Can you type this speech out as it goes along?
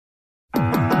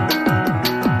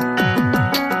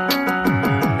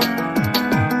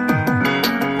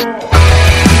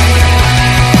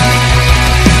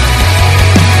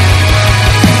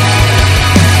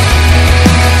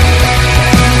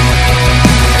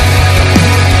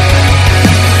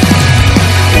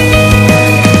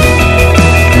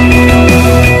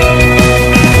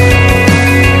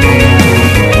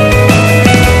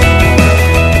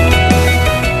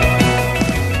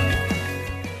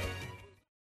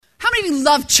many of you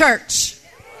love church?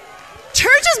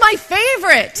 Church is my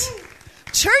favorite.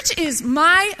 Church is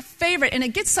my favorite, and it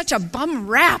gets such a bum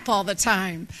rap all the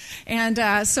time.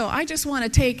 And so I just want to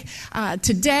take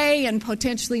today and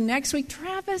potentially next week.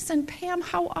 Travis and Pam,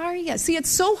 how are you? See, it's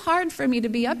so hard for me to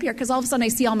be up here because all of a sudden I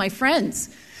see all my friends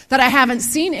that I haven't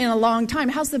seen in a long time.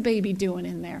 How's the baby doing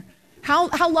in there?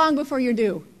 How long before you're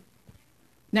due?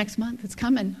 Next month. It's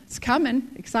coming. It's coming.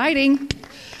 Exciting.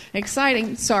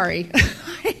 Sorry.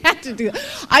 I had to do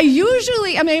that. I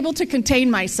usually am able to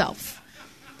contain myself.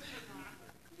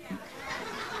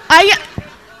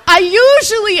 I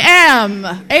usually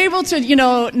am able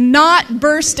to, not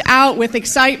burst out with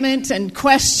excitement and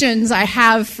questions I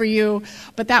have for you.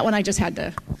 But that one I just had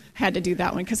to do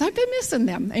that one because I've been missing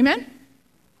them. Amen?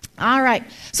 All right.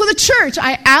 So the church,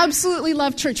 I absolutely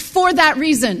love church for that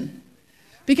reason.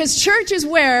 Because church is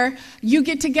where you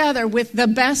get together with the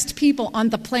best people on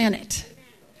the planet.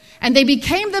 And they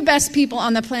became the best people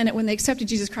on the planet when they accepted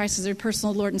Jesus Christ as their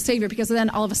personal Lord and Savior, because then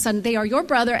all of a sudden they are your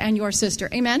brother and your sister.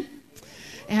 Amen?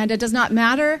 And it does not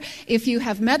matter if you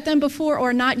have met them before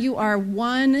or not. You are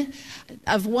one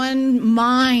of one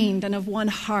mind and of one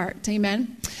heart.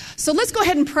 Amen? So let's go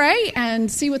ahead and pray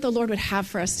and see what the Lord would have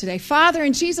for us today. Father,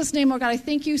 in Jesus' name, Lord God, I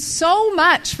thank you so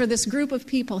much for this group of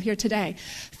people here today.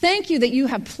 Thank you that you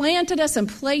have planted us and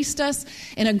placed us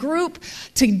in a group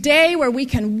today where we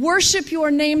can worship your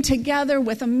name together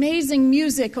with amazing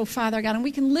music, oh Father God, and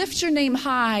we can lift your name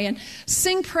high and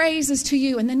sing praises to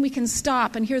you, and then we can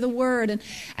stop and hear the word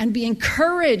and be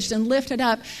encouraged and lifted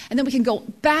up, and then we can go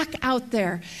back out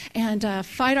there and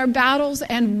fight our battles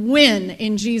and win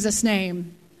in Jesus'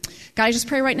 name. God, I just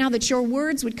pray right now that your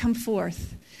words would come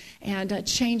forth and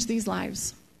change these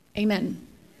lives. Amen.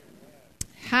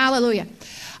 Hallelujah.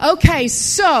 Okay,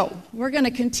 so we're going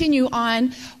to continue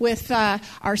on with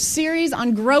our series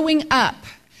on growing up.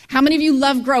 How many of you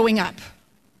love growing up?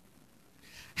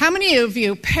 How many of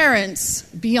you, parents,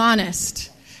 be honest,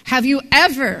 have you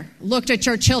ever looked at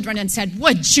your children and said,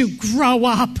 would you grow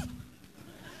up?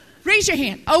 Raise your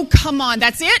hand. Oh, come on,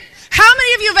 that's it? How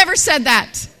many of you have ever said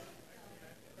that?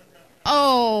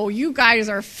 Oh, you guys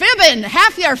are fibbing.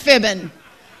 Half you are fibbing.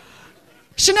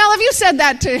 Chanel, have you said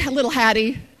that to little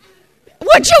Hattie?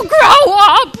 Would you grow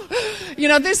up?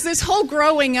 This whole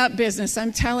growing up business,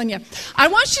 I'm telling you. I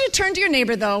want you to turn to your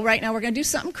neighbor, though, right now. We're going to do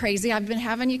something crazy. I've been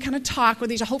having you kind of talk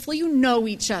with each other. Hopefully you know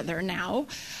each other now.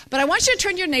 But I want you to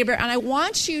turn to your neighbor, and I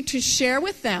want you to share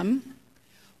with them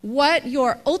what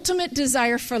your ultimate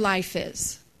desire for life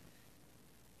is.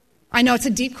 I know it's a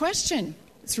deep question.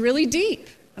 It's really deep.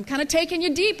 I'm kind of taking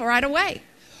you deep right away.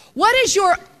 What is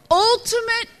your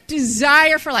ultimate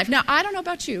desire for life? Now, I don't know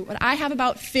about you, but I have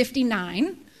about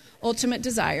 59 ultimate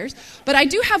desires. But I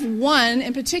do have one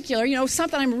in particular,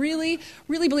 something I'm really,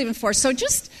 really believing for. So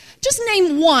just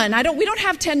name one. We don't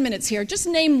have 10 minutes here. Just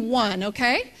name one,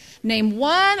 okay? Name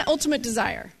one ultimate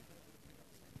desire.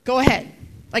 Go ahead.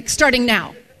 Like starting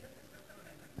now.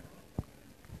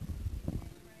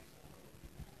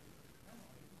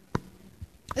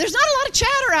 There's not a lot of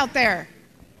chatter out there.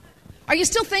 Are you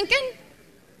still thinking?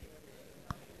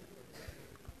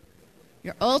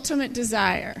 Your ultimate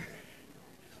desire.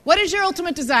 What is your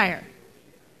ultimate desire?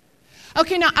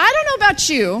 Okay, now I don't know about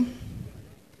you,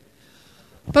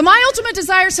 but my ultimate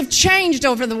desires have changed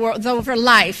over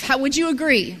life. How would you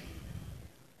agree?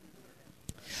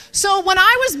 So when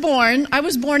I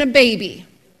was born a baby.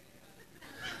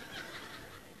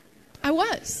 I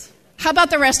was. How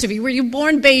about the rest of you? Were you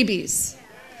born babies?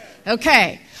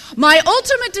 Okay. My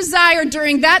ultimate desire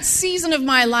during that season of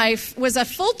my life was a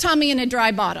full tummy and a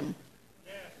dry bottom.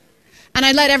 And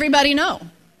I let everybody know.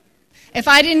 If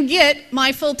I didn't get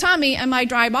my full tummy and my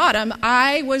dry bottom,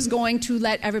 I was going to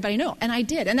let everybody know. And I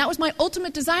did. And that was my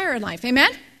ultimate desire in life.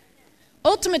 Amen?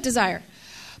 Ultimate desire.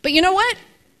 But you know what?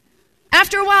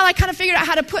 After a while, I kind of figured out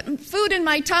how to put food in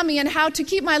my tummy and how to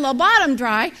keep my low bottom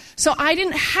dry. So I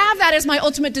didn't have that as my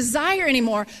ultimate desire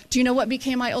anymore. Do you know what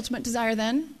became my ultimate desire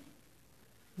then?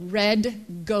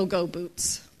 Red go-go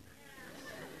boots.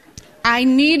 I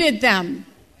needed them.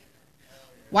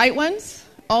 White ones?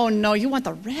 Oh, no, you want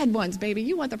the red ones, baby.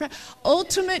 You want the red.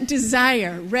 Ultimate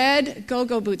desire, red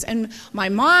go-go boots. And my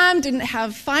mom didn't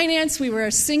have finance. We were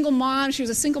a single mom. She was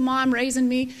a single mom raising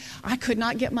me. I could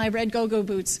not get my red go-go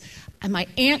boots. And my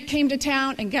aunt came to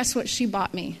town, and guess what she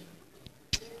bought me?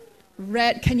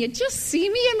 Red. Can you just see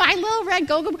me in my little red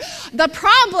go-go boots? The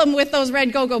problem with those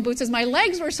red go-go boots is my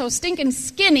legs were so stinking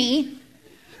skinny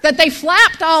that they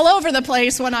flapped all over the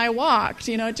place when I walked.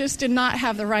 It just did not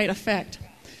have the right effect.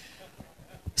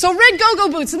 So red go-go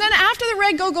boots. And then after the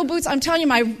red go-go boots, I'm telling you,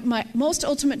 my most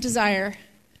ultimate desire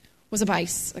was a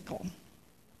bicycle.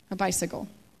 A bicycle.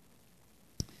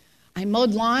 I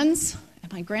mowed lawns,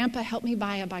 and my grandpa helped me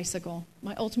buy a bicycle.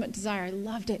 My ultimate desire. I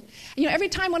loved it. Every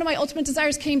time one of my ultimate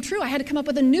desires came true, I had to come up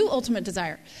with a new ultimate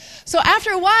desire. So after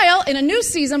a while, in a new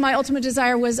season, my ultimate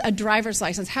desire was a driver's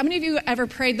license. How many of you ever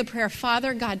prayed the prayer,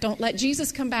 Father, God, don't let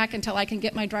Jesus come back until I can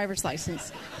get my driver's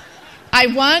license? I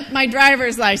want my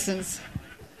driver's license.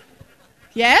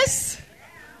 Yes?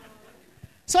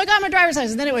 So I got my driver's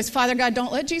license. Then it was, Father God,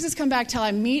 don't let Jesus come back till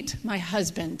I meet my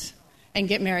husband and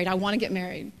get married. I want to get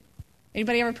married.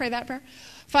 Anybody ever pray that prayer?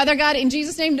 Father God, in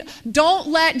Jesus' name, don't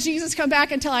let Jesus come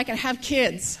back until I can have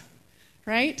kids.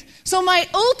 Right? So my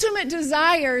ultimate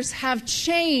desires have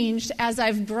changed as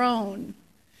I've grown,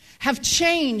 have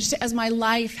changed as my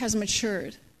life has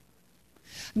matured.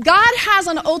 God has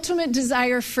an ultimate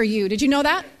desire for you. Did you know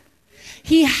that?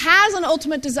 He has an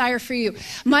ultimate desire for you.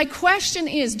 My question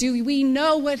is, do we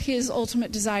know what his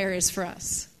ultimate desire is for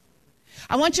us?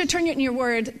 I want you to turn in your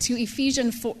word to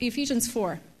Ephesians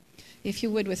 4, if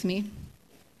you would with me.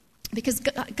 Because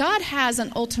God has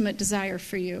an ultimate desire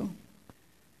for you.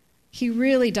 He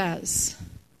really does.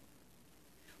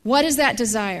 What is that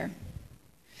desire?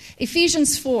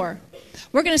 Ephesians 4.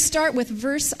 We're going to start with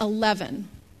verse 11.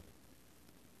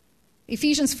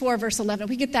 Ephesians 4, verse 11. If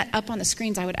we get that up on the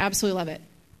screens, I would absolutely love it.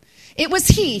 It was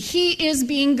he is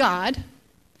being God,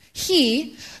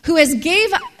 he who has gave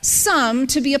some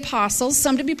to be apostles,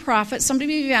 some to be prophets, some to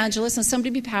be evangelists, and some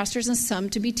to be pastors, and some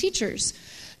to be teachers,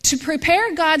 to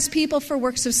prepare God's people for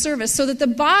works of service, so that the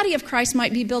body of Christ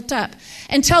might be built up,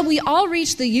 until we all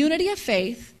reach the unity of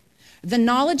faith, the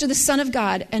knowledge of the Son of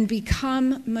God, and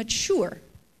become mature.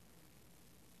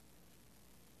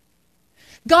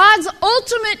 God's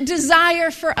ultimate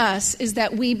desire for us is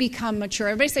that we become mature.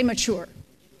 Everybody say mature.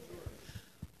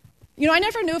 I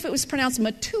never knew if it was pronounced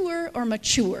mature or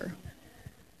mature.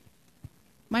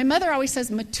 My mother always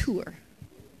says mature.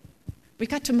 We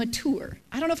got to mature.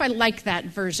 I don't know if I like that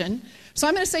version, so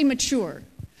I'm going to say mature.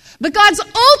 But God's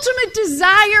ultimate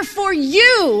desire for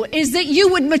you is that you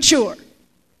would mature.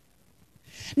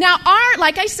 Now,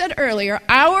 like I said earlier,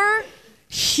 our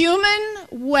human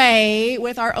way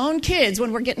with our own kids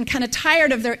when we're getting kind of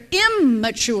tired of their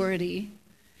immaturity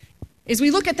is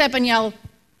we look at them and yell,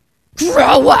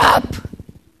 grow up!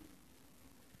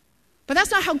 But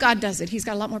that's not how God does it. He's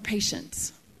got a lot more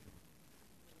patience.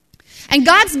 And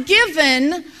God's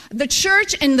given the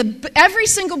church and every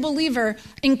single believer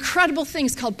incredible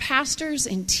things called pastors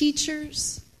and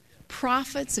teachers,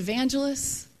 prophets,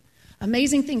 evangelists,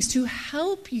 amazing things to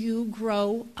help you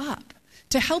grow up,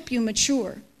 to help you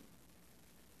mature.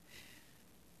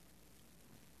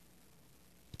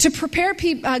 To prepare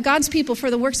God's people for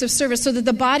the works of service so that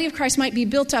the body of Christ might be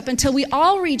built up until we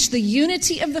all reach the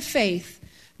unity of the faith,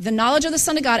 the knowledge of the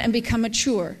Son of God, and become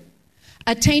mature,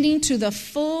 attaining to the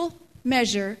full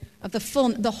measure of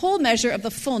the whole measure of the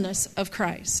fullness of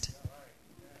Christ.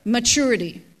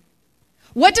 Maturity.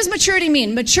 What does maturity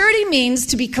mean? Maturity means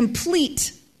to be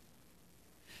complete,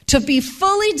 to be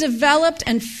fully developed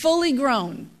and fully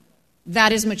grown.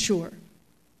 That is mature.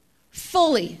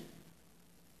 Fully.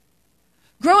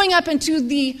 Growing up into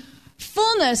the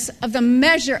fullness of the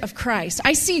measure of Christ.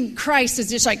 I see Christ as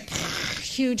just like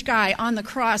huge guy on the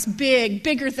cross,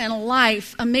 bigger than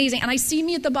life, amazing. And I see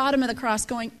me at the bottom of the cross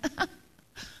going,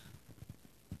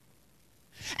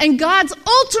 And God's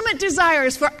ultimate desire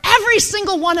is for every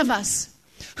single one of us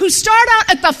who start out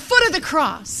at the foot of the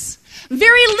cross,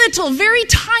 very little, very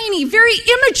tiny, very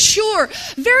immature,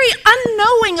 very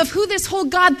unknowing of who this whole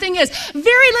God thing is,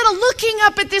 very little looking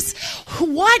up at this,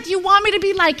 what, you want me to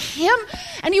be like him?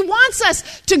 And he wants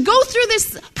us to go through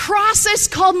this process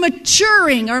called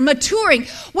maturing,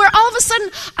 where all of a sudden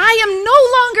I am no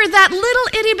longer that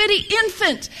little itty-bitty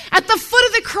infant at the foot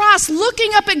of the cross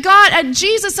looking up at God, at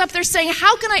Jesus up there saying,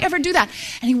 how can I ever do that?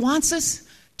 And he wants us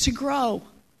to grow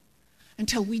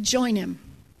until we join him,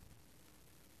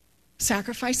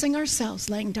 sacrificing ourselves,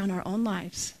 laying down our own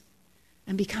lives,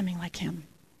 and becoming like him.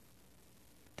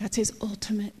 That's his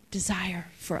ultimate desire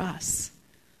for us.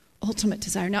 Ultimate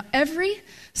desire. Now, every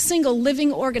single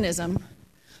living organism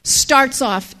starts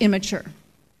off immature.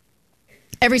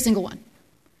 Every single one.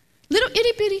 Little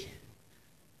itty-bitty.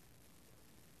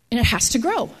 And it has to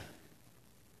grow.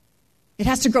 It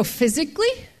has to grow physically.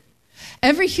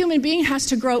 Every human being has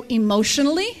to grow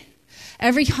emotionally.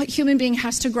 Every human being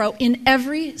has to grow in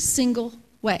every single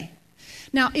way.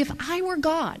 Now, if I were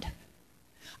God,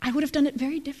 I would have done it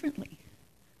very differently.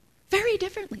 Very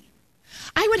differently.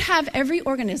 I would have every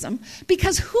organism,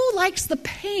 because who likes the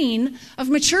pain of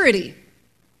maturity?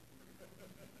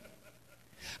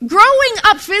 Growing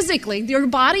up physically, your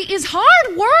body is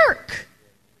hard work.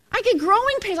 I get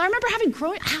growing pains. I remember having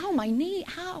ow, my knee,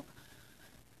 ow.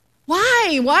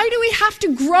 Why? Why do we have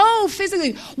to grow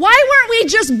physically? Why weren't we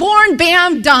just born,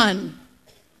 bam, done?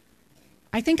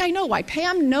 I think I know why.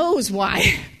 Pam knows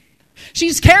why.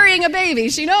 She's carrying a baby.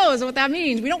 She knows what that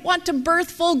means. We don't want to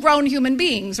birth full-grown human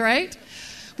beings, right?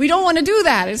 We don't want to do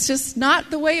that. It's just not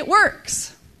the way it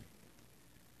works.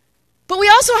 But we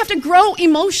also have to grow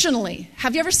emotionally.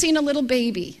 Have you ever seen a little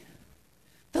baby?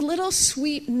 The little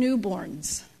sweet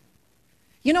newborns.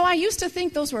 You know, I used to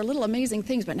think those were little amazing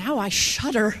things, but now I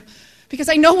shudder because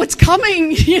I know what's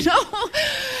coming, you know?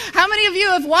 How many of you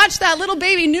have watched that little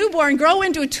baby newborn grow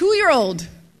into a 2-year-old?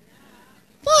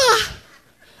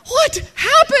 What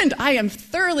happened? I am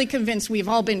thoroughly convinced we've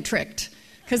all been tricked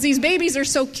because these babies are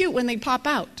so cute when they pop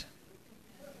out.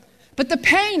 But the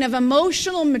pain of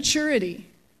emotional maturity,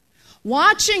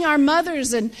 watching our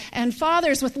mothers and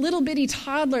fathers with little bitty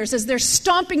toddlers as they're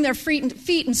stomping their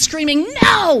feet and screaming,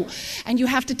 no! And you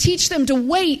have to teach them to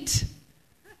wait.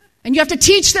 And you have to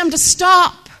teach them to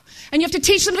stop. And you have to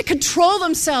teach them to control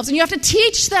themselves. And you have to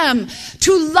teach them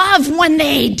to love when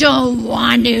they don't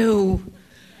want to.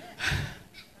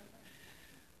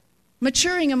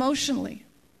 Maturing emotionally.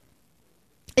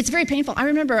 It's very painful. I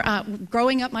remember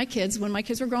growing up, when my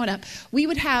kids were growing up, we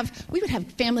would have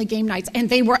family game nights, and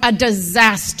they were a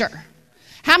disaster.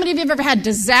 How many of you have ever had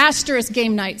disastrous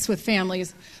game nights with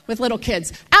families, with little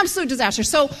kids? Absolute disaster.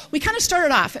 So we kind of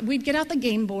started off. We'd get out the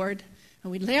game board,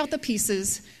 and we'd lay out the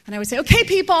pieces, and I would say, okay,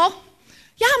 people.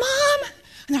 Yeah, Mom.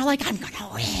 And they're like, I'm going to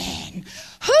win.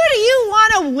 Who do you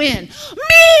want to win?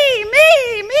 Me.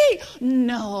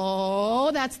 No,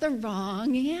 that's the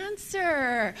wrong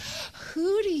answer.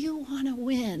 Who do you want to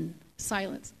win?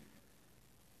 Silence.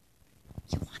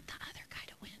 You want the other guy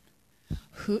to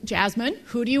win. Jasmine,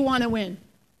 who do you want to win?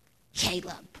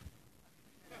 Caleb.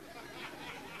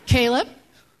 Caleb,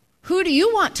 who do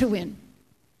you want to win?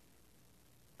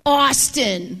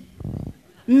 Austin.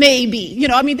 Maybe. You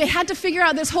know, I mean, they had to figure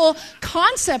out this whole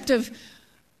concept of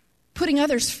putting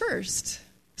others first.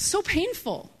 So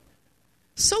painful.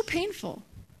 So painful.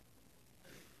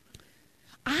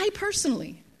 I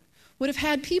personally would have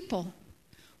had people,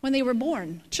 when they were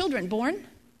born, children born,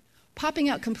 popping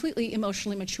out completely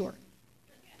emotionally mature.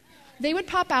 They would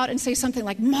pop out and say something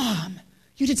like, Mom,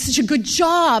 you did such a good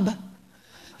job.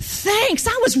 Thanks,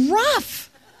 that was rough.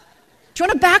 Do you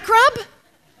want a back rub?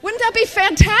 Wouldn't that be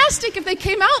fantastic if they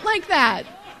came out like that?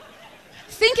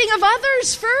 Thinking of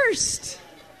others first.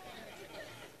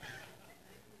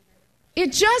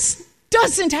 It just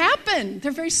doesn't happen.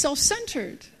 They're very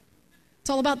self-centered. It's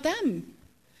all about them.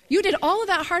 You did all of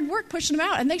that hard work pushing them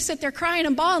out, and they sit there crying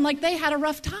and bawling like they had a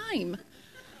rough time.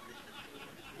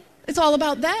 It's all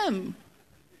about them.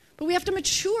 But we have to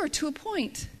mature to a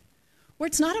point where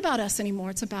it's not about us anymore.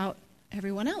 It's about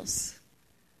everyone else.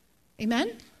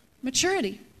 Amen?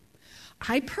 Maturity.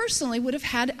 I personally would have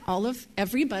had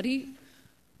everybody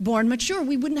born mature.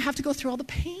 We wouldn't have to go through all the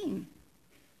pain,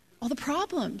 all the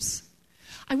problems.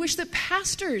 I wish that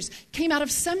pastors came out of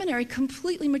seminary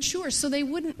completely mature so they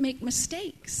wouldn't make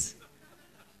mistakes.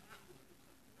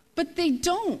 But they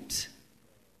don't.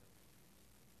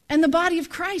 And the body of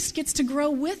Christ gets to grow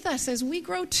with us as we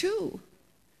grow too.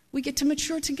 We get to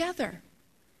mature together.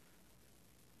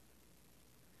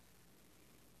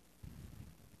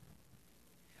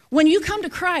 When you come to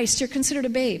Christ, you're considered a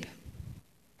babe.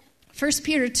 1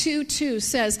 Peter 2:2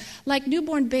 says, like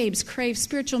newborn babes crave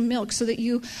spiritual milk so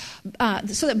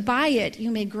that by it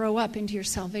you may grow up into your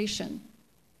salvation.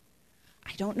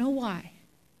 I don't know why,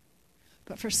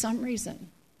 but for some reason,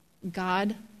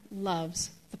 God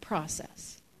loves the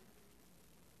process.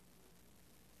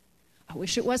 I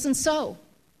wish it wasn't so.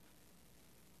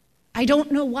 I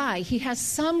don't know why. He has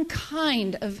some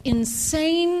kind of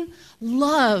insane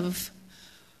love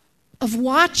of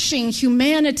watching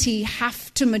humanity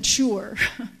have to mature.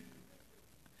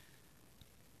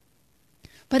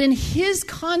 But in his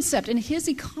concept, in his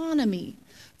economy,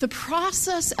 the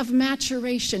process of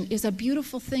maturation is a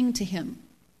beautiful thing to him.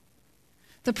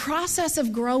 The process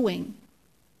of growing,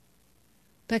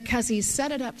 because he's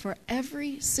set it up for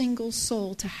every single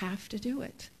soul to have to do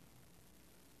it.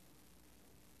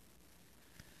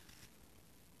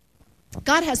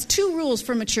 God has 2 rules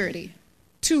for maturity.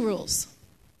 2 rules.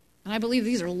 And I believe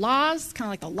these are laws, kind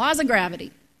of like the laws of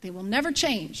gravity. They will never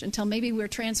change until maybe we're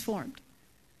transformed.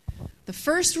 The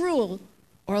first rule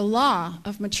or law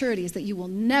of maturity is that you will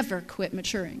never quit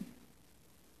maturing.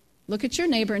 Look at your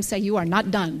neighbor and say, you are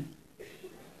not done.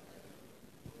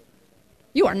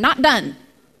 You are not done.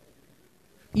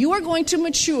 You are going to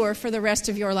mature for the rest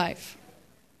of your life.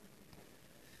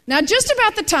 Now, just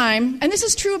about the time, and this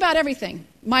is true about everything,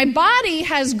 my body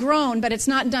has grown, but it's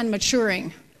not done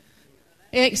maturing.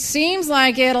 It seems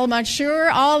like it'll mature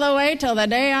all the way till the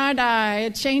day I die.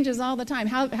 It changes all the time.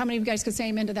 How many of you guys could say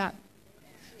amen to that?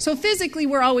 So physically,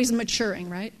 we're always maturing,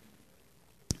 right?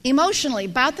 Emotionally,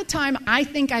 about the time I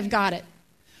think I've got it.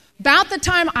 About the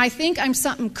time I think I'm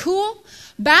something cool.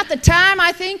 About the time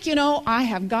I think, I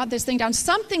have got this thing down.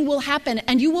 Something will happen,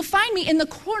 and you will find me in the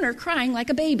corner crying like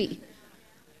a baby.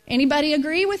 Anybody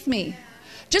agree with me?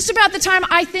 Just about the time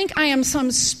I think I am some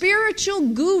spiritual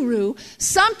guru,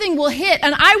 something will hit,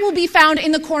 and I will be found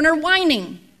in the corner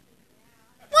whining.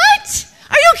 What?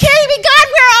 Are you kidding me? God,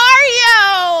 where are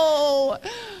you?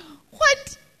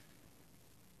 What?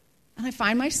 And I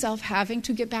find myself having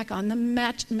to get back on the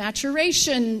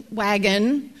maturation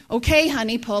wagon. Okay,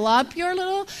 honey, pull up your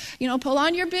little, pull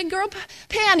on your big girl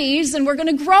panties, and we're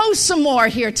going to grow some more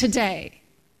here today.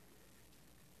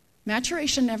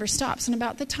 Maturation never stops, and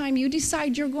about the time you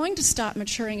decide you're going to stop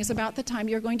maturing is about the time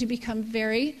you're going to become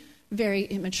very, very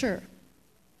immature.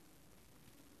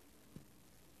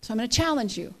 So I'm going to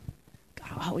challenge you.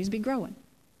 God will always be growing.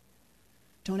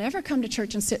 Don't ever come to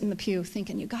church and sit in the pew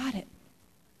thinking you got it.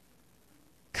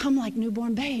 Come like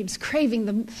newborn babes, craving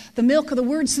the milk of the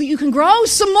word so that you can grow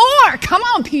some more. Come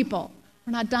on, people.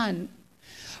 We're not done.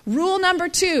 Rule number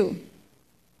 2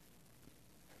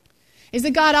 is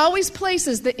that God always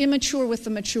places the immature with the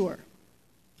mature.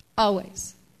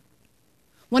 Always.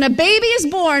 When a baby is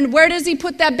born, where does he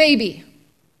put that baby?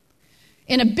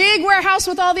 In a big warehouse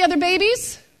with all the other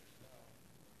babies?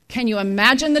 Can you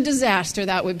imagine the disaster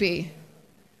that would be?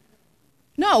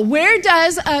 No, where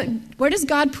does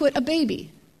God put a baby?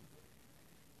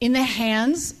 In the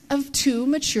hands of 2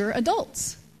 mature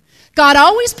adults. God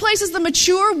always places the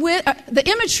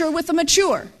immature with the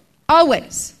mature.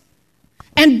 Always.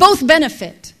 And both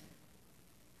benefit.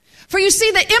 For you see,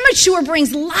 the immature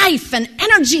brings life and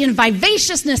energy and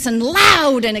vivaciousness and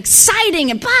loud and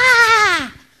exciting and blah.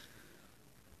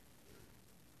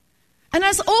 And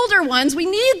as older ones, we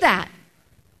need that.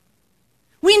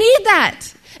 We need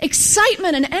that.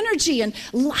 Excitement and energy and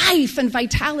life and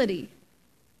vitality.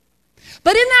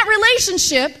 But in that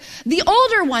relationship, the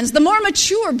older ones, the more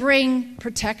mature, bring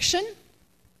protection.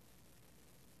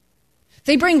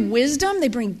 They bring wisdom. They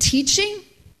bring teaching.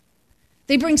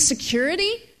 They bring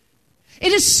security.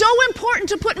 It is so important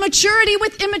to put maturity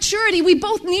with immaturity. We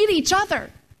both need each other.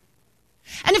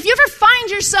 And if you ever find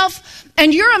yourself,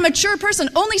 and you're a mature person,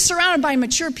 only surrounded by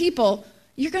mature people,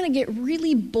 you're going to get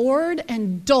really bored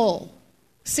and dull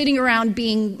sitting around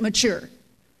being mature.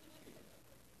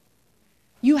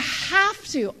 You have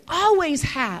to always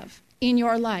have in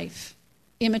your life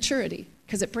immaturity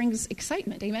because it brings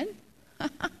excitement. Amen?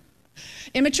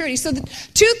 Immaturity. So 2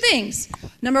 things.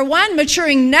 Number 1,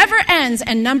 maturing never ends.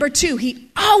 And number 2, he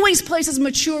always places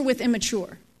mature with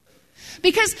immature.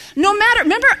 Because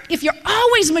remember, if you're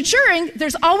always maturing,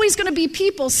 there's always going to be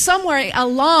people somewhere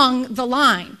along the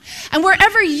line. And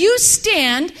wherever you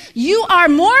stand, you are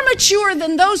more mature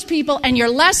than those people and you're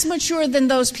less mature than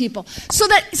those people. So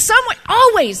that somewhere,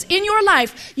 always in your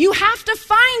life, you have to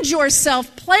find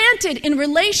yourself planted in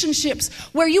relationships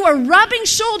where you are rubbing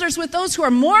shoulders with those who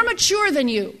are more mature than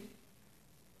you.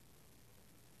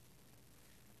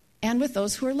 And with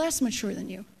those who are less mature than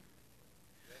you.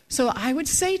 So I would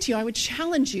say to you, I would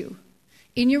challenge you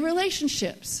in your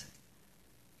relationships.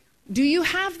 Do you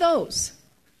have those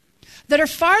that are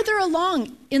farther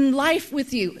along in life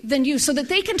with you than you so that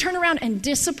they can turn around and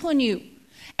discipline you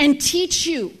and teach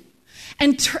you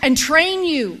and train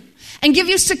you and give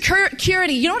you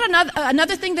security? You know what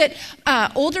another thing that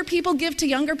older people give to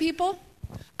younger people?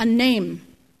 A name.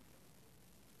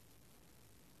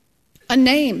 A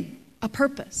name, a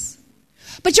purpose.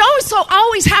 But you also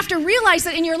always have to realize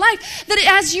that in your life, that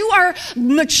as you are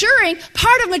maturing,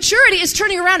 part of maturity is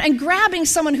turning around and grabbing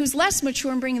someone who's less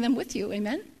mature and bringing them with you.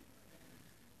 Amen?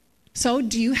 So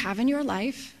do you have in your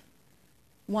life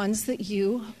ones that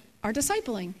you are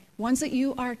discipling, ones that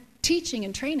you are teaching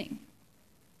and training?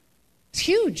 It's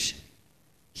huge.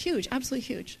 Huge, absolutely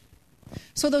huge.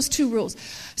 So those 2 rules.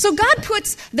 So God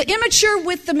puts the immature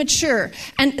with the mature,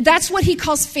 and that's what he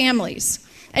calls families.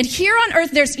 And here on earth,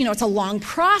 it's a long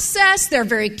process. They're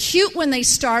very cute when they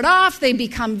start off. They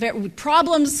become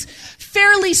problems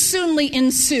fairly soonly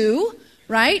ensue,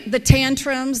 right? The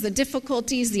tantrums, the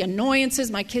difficulties, the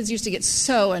annoyances. My kids used to get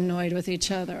so annoyed with each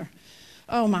other.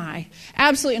 Oh my,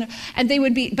 absolutely. And they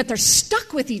would be, but they're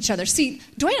stuck with each other. See,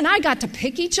 Dwayne and I got to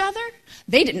pick each other.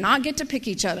 They did not get to pick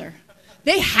each other.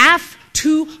 They have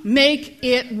to make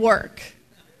it work,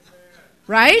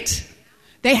 right?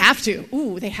 They have to.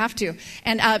 Ooh, they have to.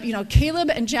 And, Caleb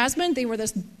and Jasmine, they were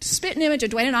this spitting image of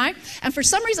Dwayne and I. And for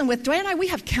some reason, with Dwayne and I, we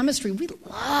have chemistry. We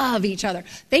love each other.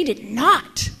 They did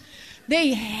not.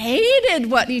 They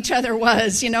hated what each other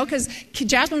was, because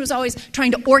Jasmine was always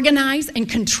trying to organize and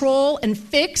control and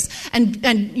fix and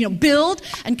build.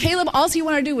 And Caleb, all he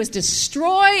wanted to do was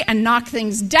destroy and knock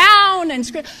things down. And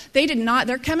they did not,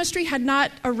 their chemistry had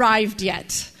not arrived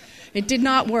yet. It did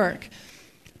not work.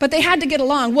 But they had to get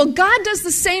along. Well, God does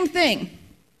the same thing.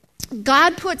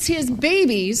 God puts his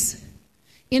babies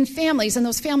in families, and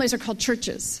those families are called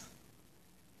churches.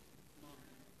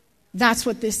 That's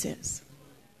what this is.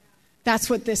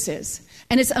 That's what this is.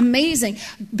 And it's amazing.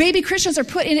 Baby Christians are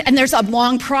put in, and there's a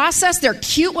long process. They're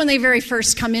cute when they very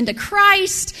first come into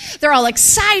Christ. They're all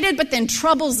excited, but then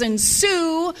troubles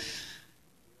ensue.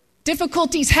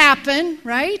 Difficulties happen,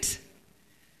 right?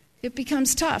 It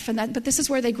becomes tough, but this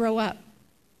is where they grow up.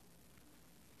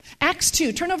 Acts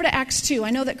 2. Turn over to Acts 2.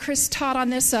 I know that Chris taught on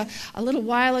this a little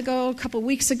while ago, a couple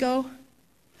weeks ago.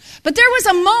 But there was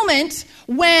a moment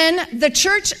when the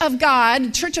Church of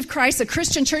God, Church of Christ, the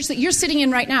Christian church that you're sitting in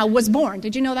right now, was born.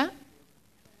 Did you know that?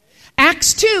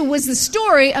 Acts 2 was the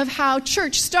story of how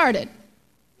church started.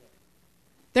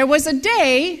 There was a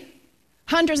day,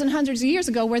 hundreds and hundreds of years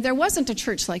ago, where there wasn't a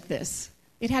church like this.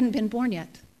 It hadn't been born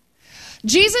yet.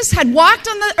 Jesus had walked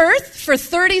on the earth for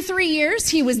 33 years.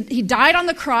 He died on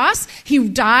the cross. He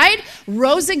died,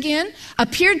 rose again,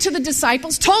 appeared to the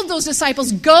disciples, told those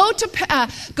disciples, go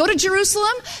to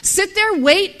Jerusalem, sit there,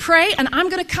 wait, pray, and I'm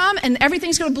going to come, and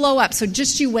everything's going to blow up. So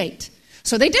just you wait.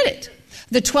 So they did it.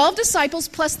 The 12 disciples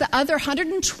plus the other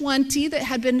 120 that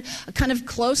had been kind of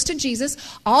close to Jesus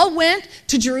all went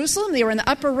to Jerusalem. They were in the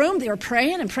upper room. They were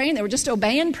praying and praying. They were just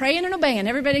obeying, praying and obeying.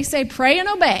 Everybody say, pray and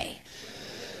obey.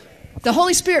 The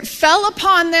Holy Spirit fell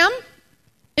upon them.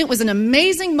 It was an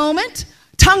amazing moment.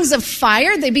 Tongues of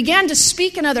fire. They began to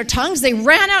speak in other tongues. They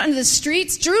ran out into the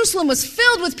streets. Jerusalem was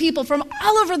filled with people from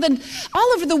all over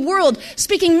the world,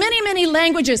 speaking many, many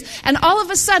languages. And all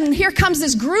of a sudden, here comes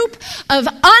this group of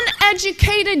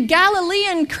uneducated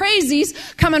Galilean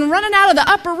crazies coming running out of the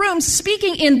upper room,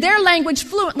 speaking in their language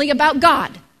fluently about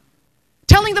God,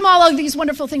 telling them all of these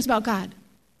wonderful things about God.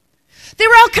 They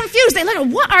were all confused. They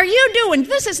looked, what are you doing?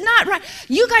 This is not right.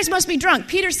 You guys must be drunk.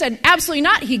 Peter said, absolutely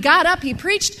not. He got up, he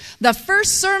preached the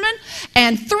first sermon,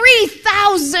 and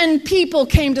 3,000 people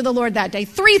came to the Lord that day.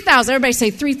 3,000. Everybody say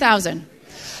 3,000.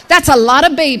 That's a lot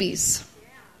of babies.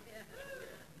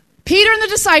 Peter and the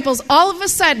disciples all of a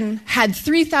sudden had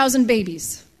 3,000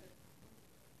 babies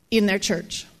in their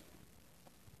church.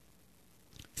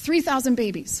 3,000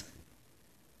 babies.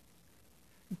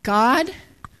 God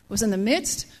was in the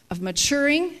midst of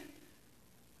maturing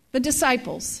the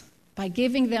disciples by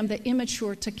giving them the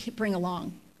immature to bring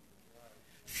along.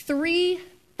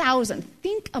 3,000.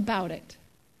 Think about it.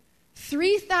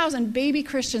 3,000 baby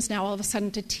Christians now all of a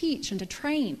sudden to teach and to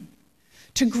train,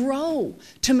 to grow,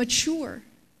 to mature.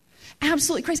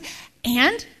 Absolutely crazy.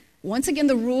 And once again,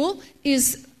 the rule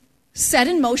is set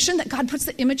in motion that God puts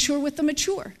the immature with the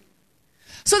mature.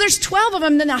 So there's 12 of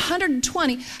them, then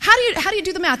 120. How do you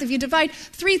do the math? If you divide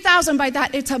 3,000 by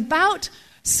that, it's about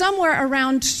somewhere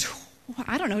around,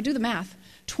 I don't know, do the math,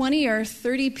 20 or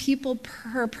 30 people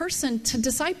per person to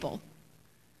disciple.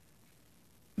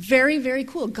 Very, very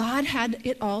cool. God had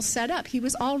it all set up. He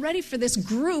was all ready for this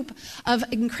group of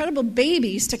incredible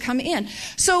babies to come in.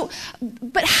 So,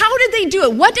 but how did they do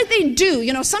it? What did they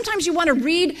do? Sometimes you want to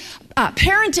read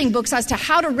parenting books as to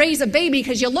how to raise a baby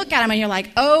because you look at them and you're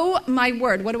like, oh my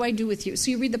word, what do I do with you?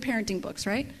 So you read the parenting books,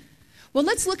 right? Well,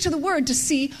 let's look to the Word to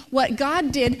see what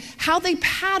God did, how they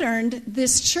patterned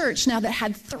this church now that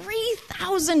had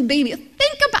 3,000 babies.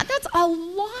 Think about that's a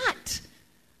lot.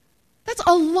 That's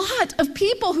a lot of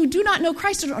people who do not know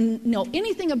Christ or don't know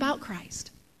anything about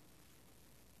Christ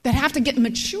that have to get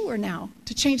mature now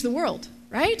to change the world,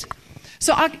 right?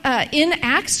 So in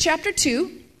Acts chapter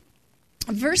 2,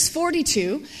 verse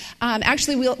 42,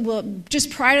 actually we'll just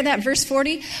prior to that, verse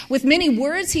 40, with many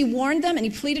words he warned them and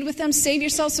he pleaded with them, save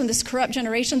yourselves from this corrupt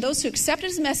generation. Those who accepted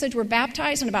his message were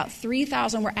baptized and about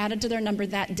 3,000 were added to their number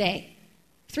that day.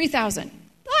 3,000.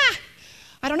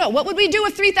 I don't know. What would we do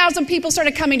if 3,000 people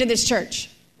started coming to this church?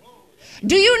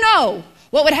 Do you know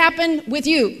what would happen with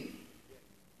you?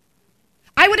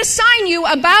 I would assign you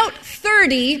about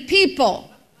 30 people.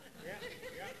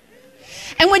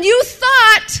 And when you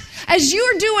thought, as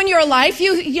you're doing your life,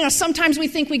 you know, sometimes we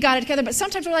think we got it together, but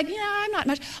sometimes we're like, yeah, I'm not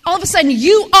much. All of a sudden,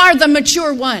 you are the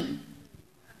mature one.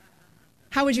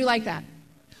 How would you like that?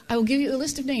 I will give you a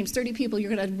list of names, 30 people.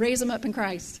 You're going to raise them up in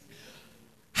Christ.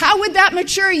 How would that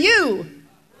mature you?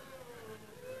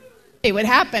 It would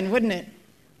happen, wouldn't it?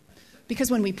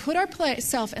 Because when we put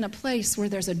ourselves in a place where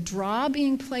there's a draw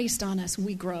being placed on us,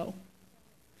 we grow.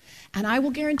 And I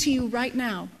will guarantee you right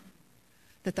now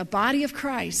that the body of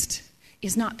Christ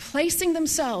is not placing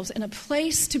themselves in a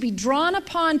place to be drawn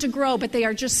upon to grow, but they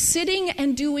are just sitting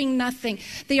and doing nothing.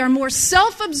 They are more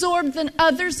self-absorbed than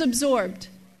others absorbed.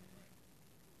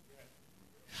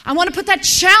 I want to put that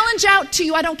challenge out to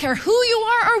you. I don't care who you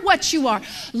are or what you are.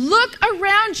 Look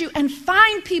around you and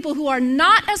find people who are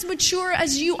not as mature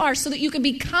as you are so that you can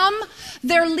become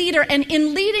their leader. And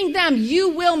in leading them, you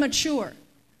will mature.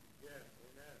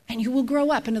 And you will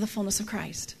grow up into the fullness of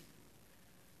Christ.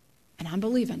 And I'm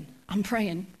believing, I'm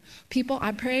praying. People,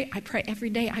 I pray every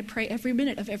day. I pray every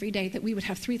minute of every day that we would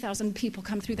have 3,000 people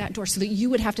come through that door so that you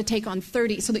would have to take on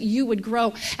 30, so that you would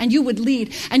grow and you would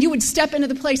lead and you would step into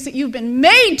the place that you've been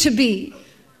made to be.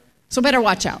 So better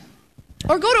watch out.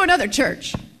 Or go to another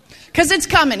church, because it's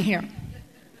coming here.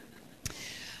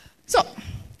 So,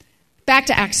 back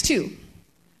to Acts 2.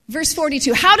 Verse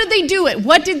 42. How did they do it?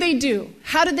 What did they do?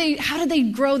 How did they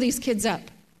grow these kids up?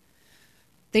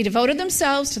 They devoted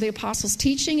themselves to the apostles'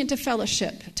 teaching and to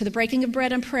fellowship, to the breaking of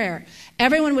bread and prayer.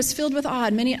 Everyone was filled with awe,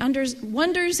 and many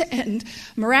wonders and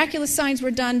miraculous signs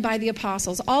were done by the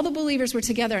apostles. All the believers were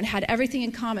together and had everything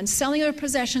in common, selling their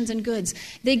possessions and goods.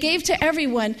 They gave to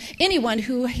anyone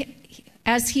who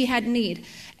as he had need.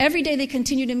 Every day they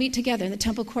continued to meet together in the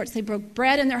temple courts. They broke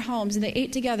bread in their homes, and they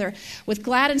ate together with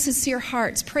glad and sincere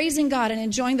hearts, praising God and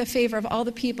enjoying the favor of all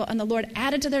the people. And the Lord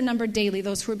added to their number daily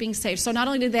those who were being saved. So not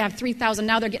only did they have 3,000,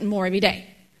 now they're getting more every day.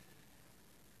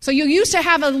 So you used to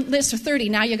have a list of 30,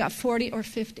 now you got 40 or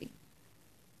 50.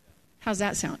 How's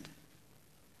that sound?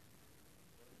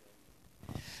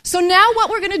 So now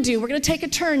what we're going to do, we're going to take a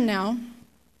turn now.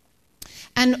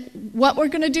 And what we're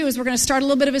going to do is we're going to start a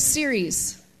little bit of a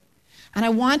series. And I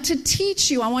want to teach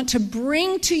you, I want to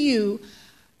bring to you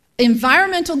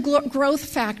environmental growth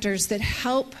factors that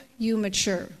help you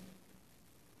mature.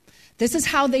 This is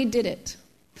how they did it.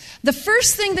 The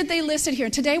first thing that they listed here,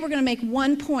 today we're going to make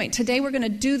one point. Today we're going to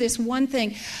do this one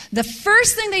thing. The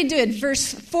first thing they did,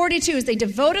 verse 42, is they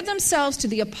devoted themselves to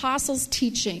the apostles'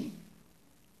 teaching.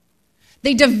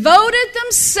 They devoted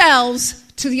themselves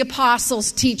to the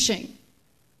apostles' teaching.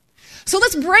 So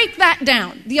let's break that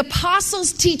down. The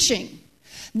apostles' teaching.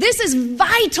 This is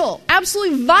vital,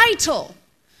 absolutely vital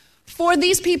for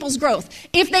these people's growth.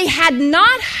 If they had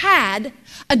not had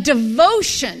a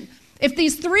devotion, if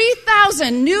these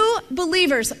 3,000 new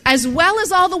believers, as well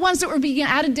as all the ones that were being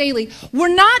added daily, were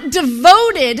not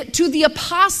devoted to the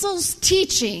apostles'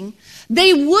 teaching,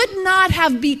 they would not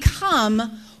have become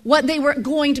what they were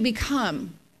going to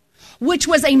become, which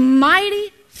was a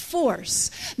mighty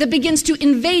force that begins to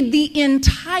invade the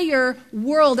entire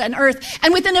world and earth.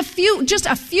 And within just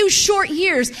a few short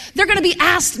years, they're going to be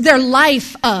asked their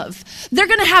life of. They're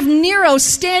going to have Nero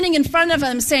standing in front of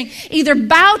them saying, either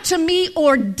bow to me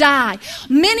or die.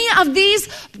 Many of these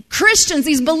Christians,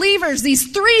 these believers,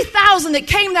 these 3,000 that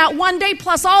came that one day,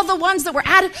 plus all the ones that were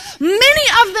added,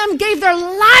 many of them gave their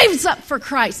lives up for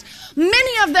Christ.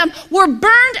 Many of them were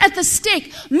burned at the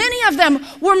stake. Many of them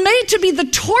were made to be the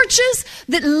torches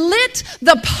that lit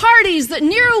the parties that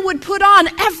Nero would put on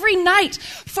every night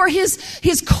for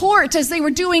his court as they were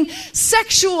doing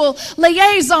sexual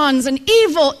liaisons and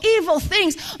evil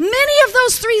things. Many of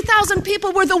those 3,000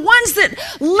 people were the ones that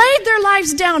laid their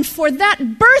lives down for that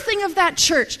birthing of that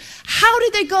church. How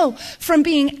did they go from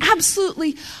being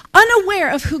absolutely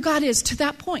unaware of who God is to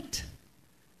that point?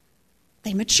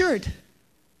 They matured.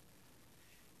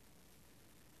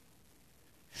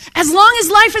 As long as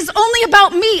life is only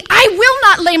about me, I will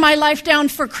not lay my life down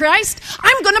for Christ.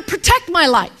 I'm going to protect my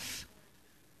life.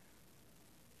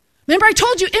 Remember, I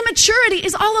told you immaturity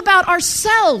is all about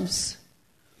ourselves.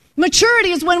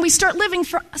 Maturity is when we start living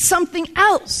for something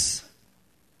else.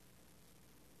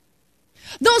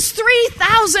 Those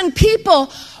 3,000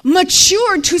 people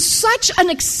matured to such an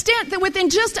extent that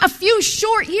within just a few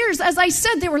short years, as I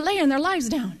said, they were laying their lives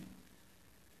down.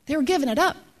 They were giving it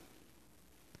up.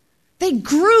 They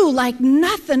grew like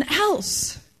nothing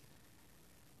else.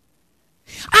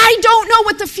 I don't know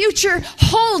what the future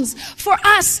holds for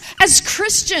us as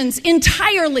Christians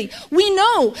entirely. We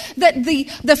know that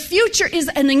the future is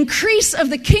an increase of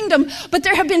the kingdom, but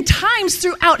there have been times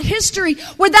throughout history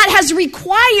where that has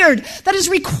required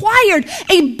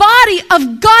a body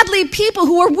of godly people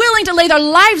who are willing to lay their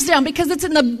lives down, because it's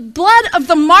in the blood of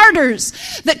the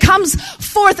martyrs that comes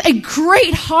forth a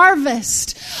great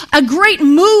harvest, a great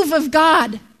move of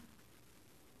God.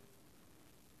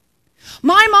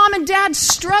 My mom and dad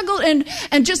struggled and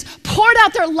just poured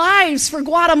out their lives for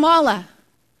Guatemala.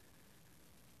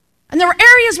 And there were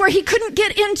areas where he couldn't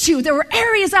get into. There were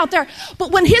areas out there. But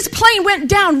when his plane went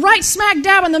down right smack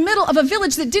dab in the middle of a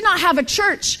village that did not have a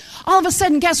church, all of a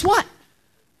sudden, guess what?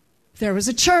 There was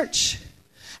a church.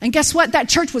 And guess what? That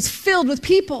church was filled with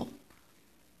people.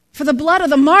 For the blood of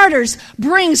the martyrs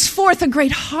brings forth a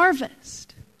great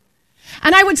harvest.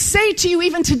 And I would say to you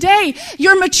even today,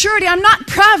 your maturity, I'm not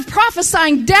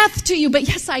prophesying death to you, but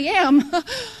yes, I am.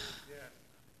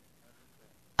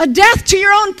 A death to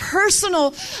your own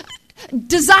personal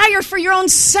desire for your own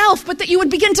self, but that you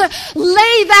would begin to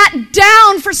lay that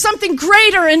down for something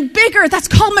greater and bigger. That's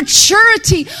called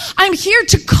maturity. I'm here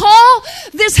to call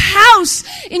this house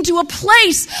into a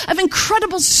place of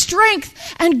incredible strength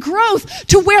and growth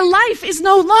to where life is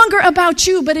no longer about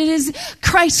you, but it is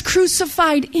Christ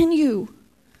crucified in you.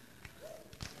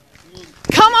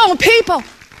 Come on, people.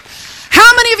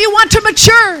 How many of you want to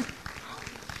mature?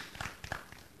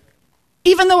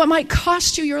 Even though it might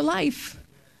cost you your life.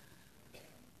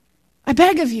 I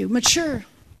beg of you, mature.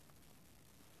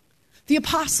 The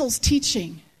apostles'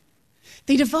 teaching.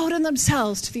 They devoted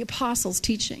themselves to the apostles'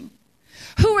 teaching.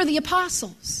 Who were the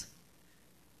apostles?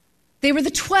 They were the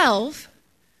 12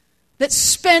 that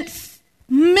spent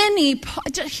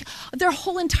their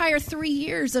whole entire 3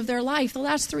 years of their life, the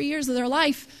last 3 years of their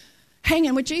life,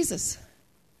 hanging with Jesus.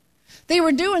 They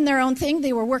were doing their own thing.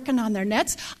 They were working on their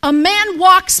nets. A man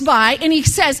walks by and he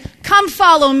says, "Come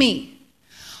follow me."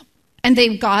 And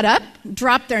they got up,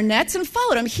 dropped their nets, and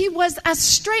followed him. He was a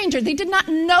stranger. They did not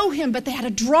know him, but they had a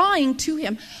drawing to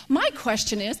him. My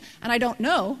question is, and I don't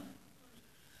know,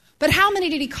 but how many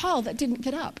did he call that didn't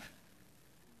get up?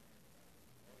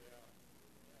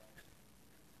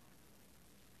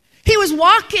 He was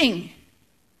walking.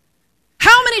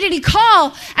 How many did he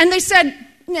call? And they said,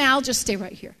 "Nah, I'll just stay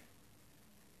right here."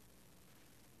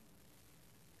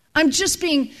 I'm just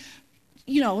being...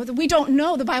 we don't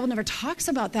know. The Bible never talks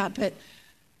about that, but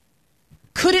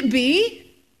could it be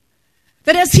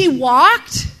that as he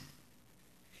walked,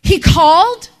 he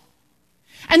called,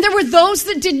 and there were those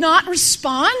that did not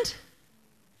respond?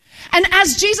 And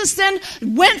as Jesus then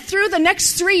went through the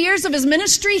next 3 years of his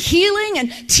ministry, healing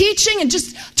and teaching and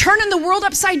just turning the world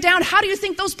upside down, how do you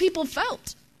think those people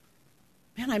felt?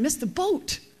 Man, I missed the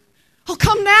boat. Oh,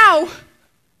 come now.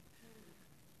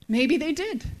 Maybe they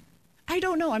did. I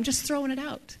don't know. I'm just throwing it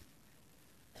out.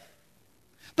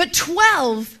 But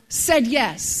 12 said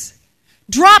yes,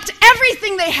 dropped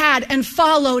everything they had and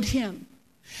followed him.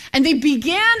 And they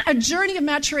began a journey of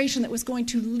maturation that was going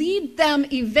to lead them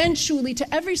eventually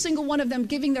to every single one of them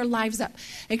giving their lives up,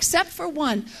 except for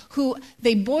one who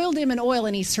they boiled him in oil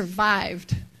and he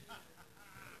survived.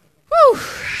 Whew.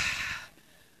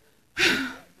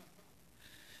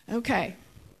 Okay.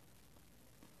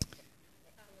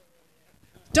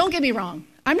 Don't get me wrong.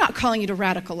 I'm not calling you to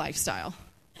radical lifestyle.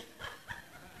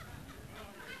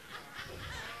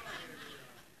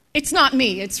 It's not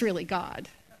me. It's really God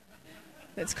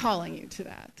that's calling you to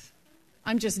that.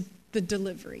 I'm just the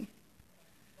delivery.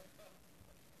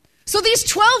 So these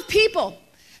 12 people,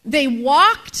 they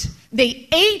walked, they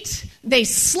ate, they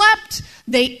slept,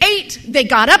 they ate, they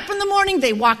got up in the morning,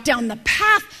 they walked down the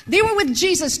path. They were with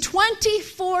Jesus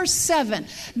 24/7.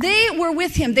 They were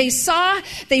with him. They saw,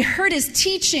 they heard his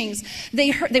teachings.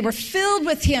 They were filled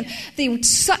with him. They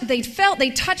felt,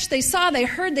 they touched, they saw, they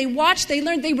heard, they watched, they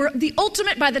learned. They were the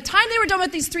ultimate. By the time they were done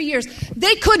with these 3 years,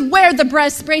 they could wear the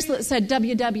bracelet that said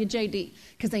WWJD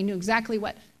because they knew exactly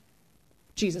what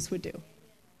Jesus would do.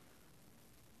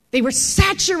 They were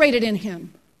saturated in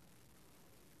him.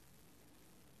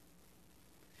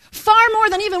 Far more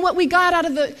than even what we got out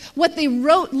of what they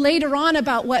wrote later on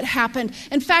about what happened.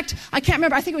 In fact, I can't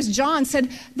remember, I think it was John said,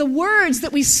 the words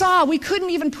that we saw, we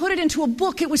couldn't even put it into a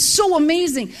book. It was so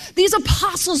amazing. These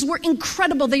apostles were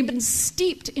incredible. They've been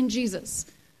steeped in Jesus.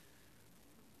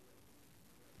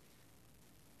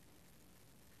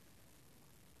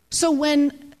 So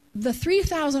when the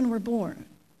 3,000 were born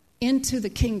into the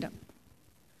kingdom,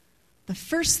 the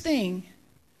first thing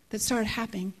that started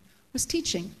happening was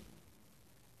teaching.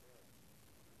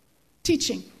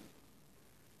 Teaching.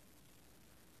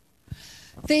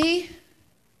 They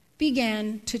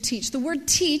began to teach. The word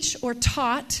teach or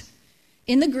taught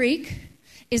in the Greek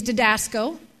is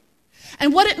didasko.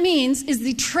 And what it means is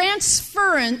the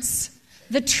transference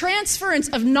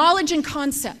of knowledge and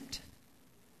concept.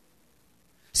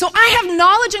 So I have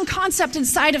knowledge and concept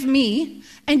inside of me,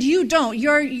 and you don't.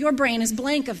 Your brain is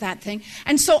blank of that thing.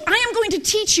 And so I am going to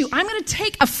teach you. I'm going to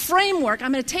take a framework.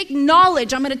 I'm going to take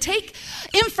knowledge. I'm going to take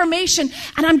information,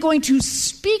 and I'm going to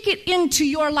speak it into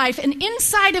your life. And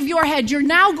inside of your head, you're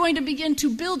now going to begin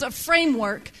to build a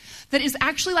framework that is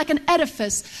actually like an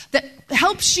edifice that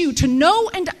helps you to know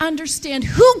and to understand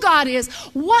who God is,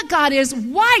 what God is,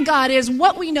 why God is,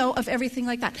 what we know of everything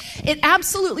like that. It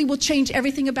absolutely will change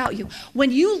everything about you. When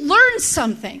you learn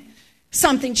something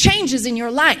changes in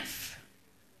your life.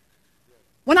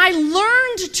 When I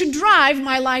learned to drive,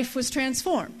 my life was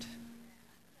transformed.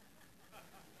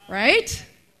 Right?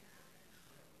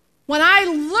 When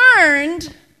I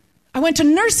went to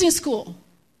nursing school.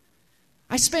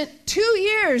 I spent 2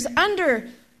 years under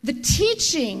the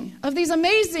teaching of these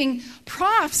amazing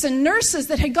profs and nurses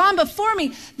that had gone before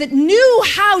me that knew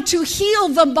how to heal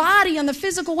the body in the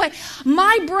physical way.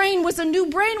 My brain was a new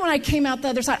brain when I came out the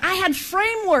other side. I had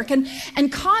framework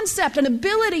and concept and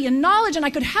ability and knowledge, and I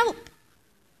could help.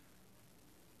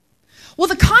 Well,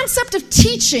 the concept of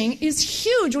teaching is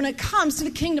huge when it comes to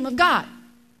the kingdom of God.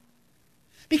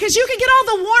 Because you can get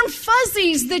all the warm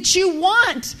fuzzies that you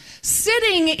want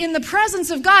sitting in the presence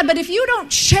of God, but if you don't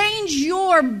change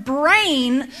your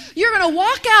brain, you're going to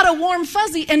walk out a warm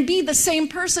fuzzy and be the same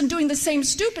person doing the same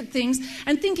stupid things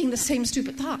and thinking the same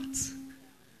stupid thoughts.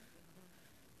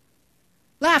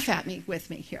 Laugh at me with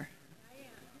me here.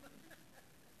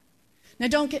 Now,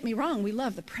 don't get me wrong, we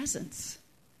love the presence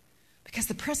because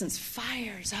the presence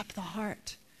fires up the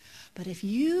heart. But if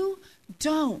you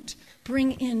don't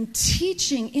bring in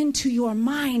teaching into your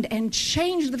mind and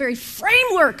change the very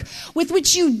framework with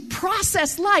which you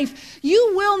process life,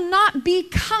 you will not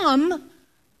become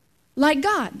like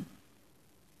God.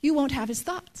 You won't have his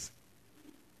thoughts.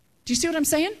 Do you see what I'm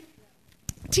saying?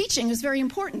 Teaching is very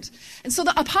important. And so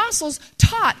the apostles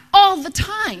taught all the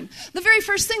time. The very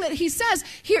first thing that he says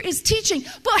here is teaching.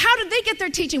 But how did they get their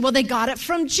teaching? Well, they got it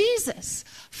from Jesus.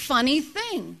 Funny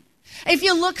thing. If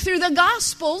you look through the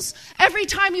Gospels, every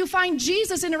time you find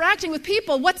Jesus interacting with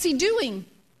people, what's he doing?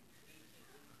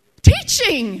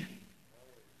 Teaching.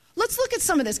 Let's look at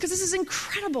some of this because this is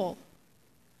incredible.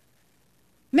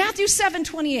 Matthew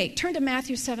 7:28. Turn to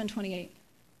Matthew 7:28.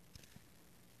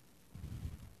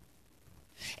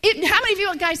 How many of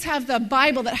you guys have the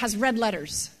Bible that has red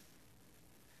letters?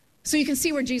 So you can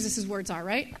see where Jesus' words are,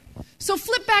 right? So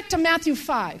flip back to Matthew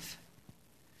 5.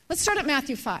 Let's start at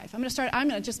Matthew 5. I'm going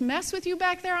to just mess with you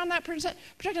back there on that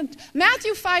projection.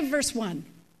 Matthew 5, verse 1.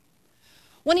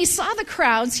 When he saw the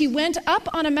crowds, he went up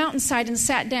on a mountainside and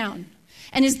sat down.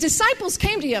 And his disciples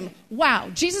came to him.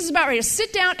 Wow, Jesus is about ready to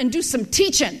sit down and do some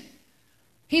teaching.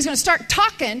 He's going to start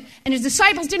talking, and his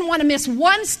disciples didn't want to miss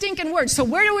one stinking word. So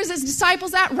where was his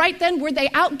disciples at right then? Were they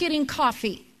out getting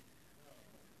coffee?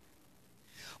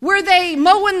 Were they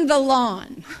mowing the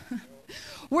lawn?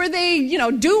 Were they,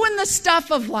 doing the stuff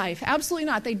of life? Absolutely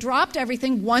not. They dropped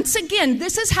everything. Once again,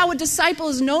 this is how a disciple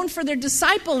is known for their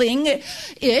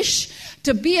discipling-ish.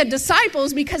 To be a disciple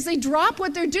is because they drop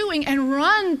what they're doing and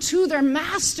run to their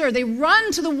master. They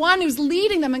run to the one who's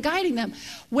leading them and guiding them.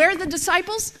 Where are the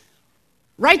disciples?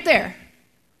 Right there.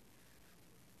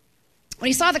 When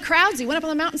he saw the crowds, he went up on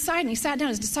the mountainside and he sat down.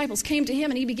 His disciples came to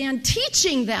him and he began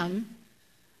teaching them,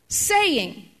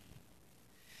 saying,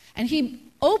 and he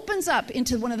opens up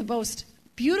into one of the most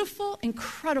beautiful,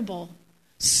 incredible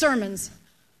sermons.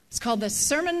 It's called the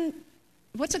Sermon,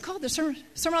 what's it called? The Sermon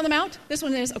on the Mount? This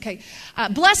one is, okay.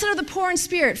 Blessed are the poor in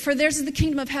spirit, for theirs is the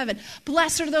kingdom of heaven.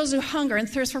 Blessed are those who hunger and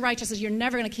thirst for righteousness. You're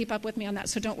never going to keep up with me on that,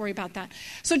 so don't worry about that.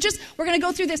 So we're going to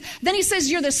go through this. Then he says,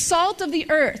 you're the salt of the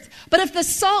earth. But if the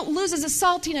salt loses its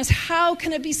saltiness, how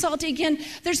can it be salty again?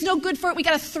 There's no good for it. We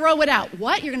got to throw it out.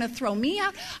 What? You're going to throw me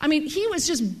out? I mean, he was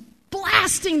just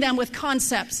blasting them with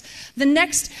concepts. The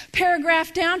next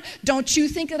paragraph down, don't you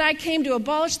think that I came to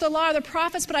abolish the law or the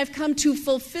prophets, but I've come to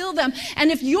fulfill them.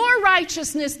 And if your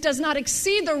righteousness does not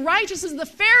exceed the righteousness of the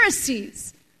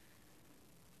Pharisees,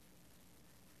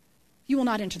 you will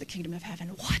not enter the kingdom of heaven.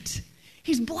 What?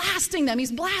 He's blasting them.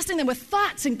 He's blasting them with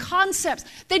thoughts and concepts.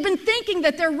 They'd been thinking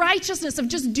that their righteousness of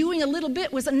just doing a little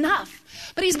bit was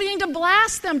enough. But he's beginning to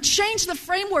blast them, change the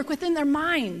framework within their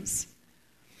minds.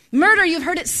 Murder, you've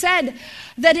heard it said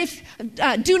that if,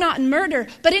 do not murder,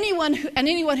 but anyone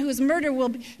who is murdered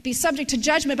will be subject to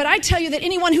judgment. But I tell you that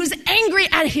anyone who's angry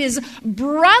at his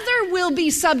brother will be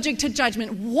subject to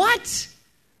judgment. What?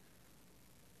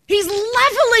 He's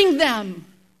leveling them.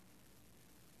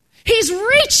 He's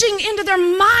reaching into their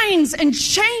minds and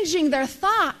changing their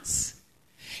thoughts.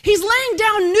 He's laying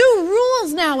down new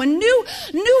rules now, a new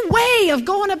way of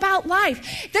going about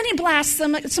life. Then he blasts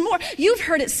them some more. You've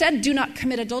heard it said, do not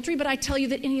commit adultery, but I tell you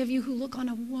that any of you who look on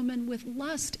a woman with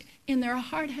lust in their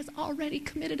heart has already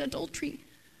committed adultery.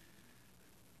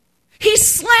 He's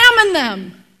slamming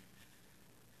them.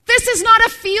 This is not a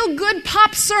feel-good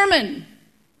pop sermon.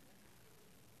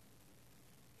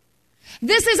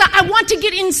 This is I want to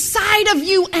get inside of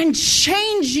you and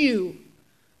change you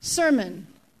sermon.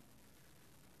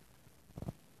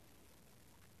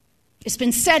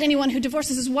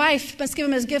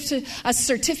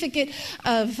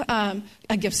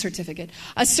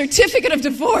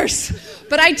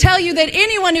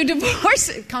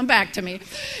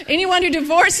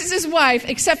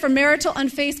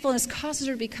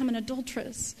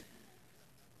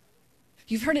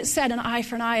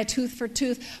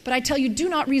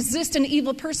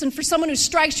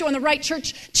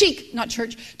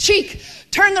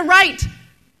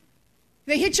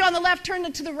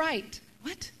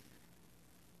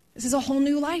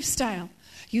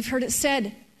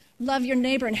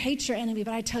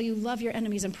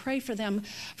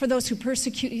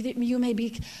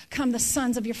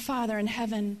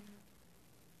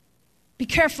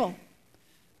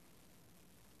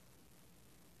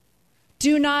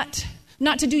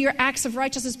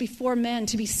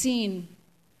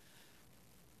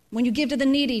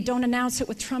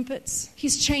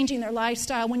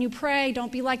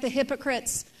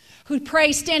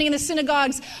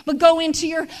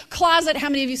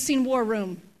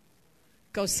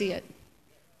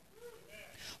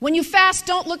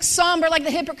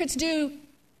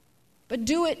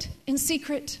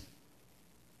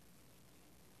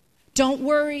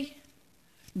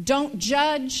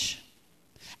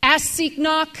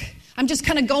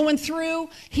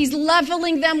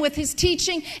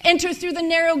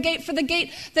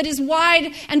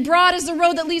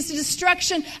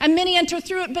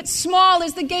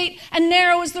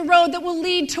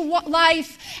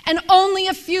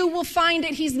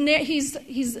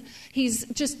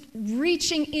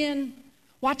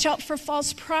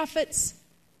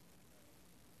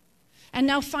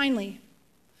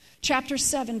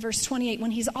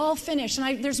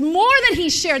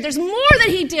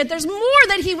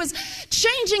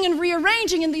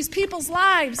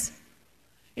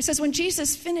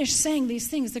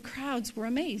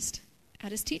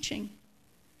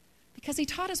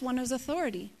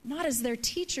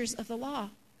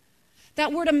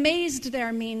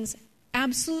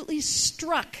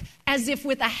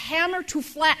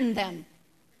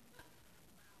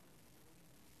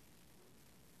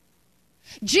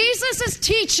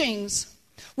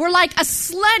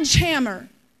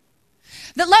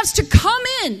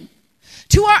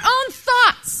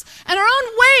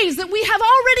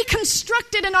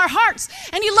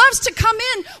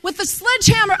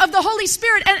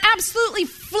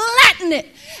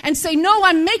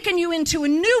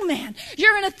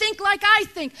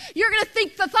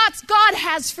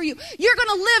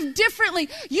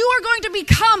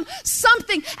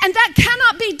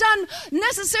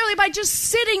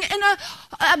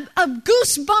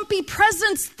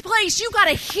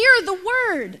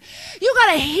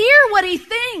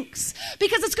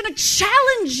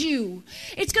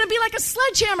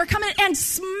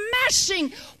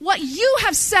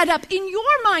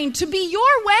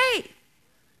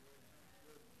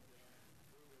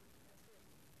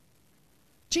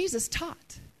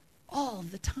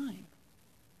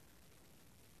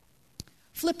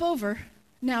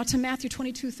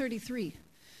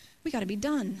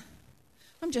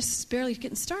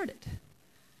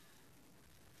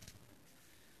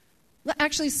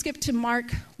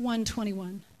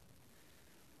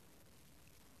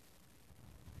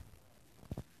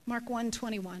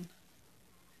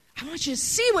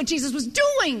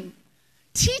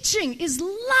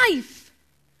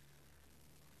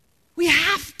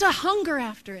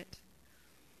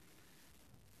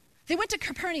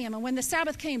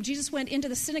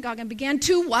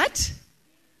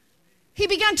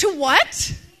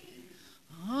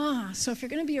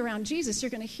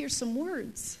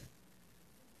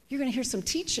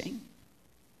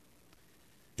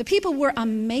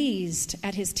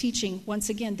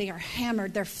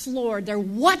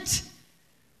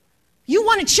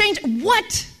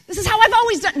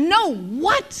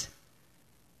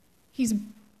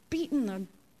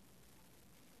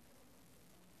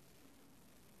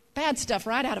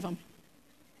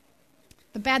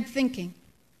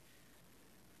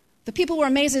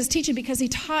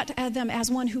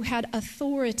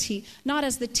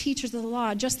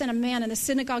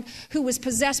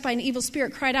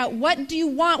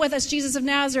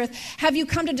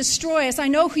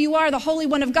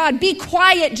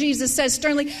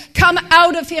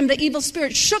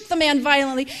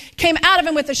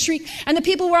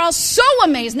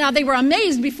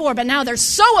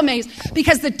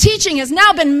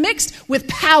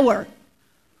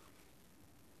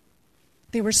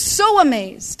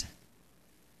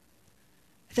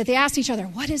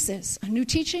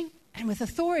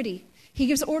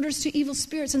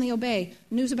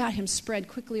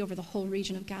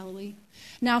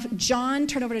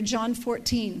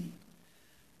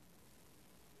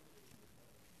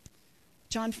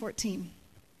 John 14.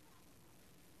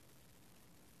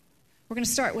 We're going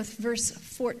to start with verse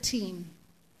 14.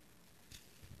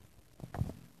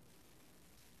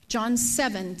 John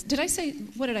 7.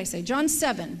 What did I say? John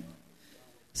 7.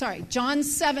 Sorry, John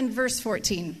 7, verse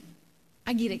 14.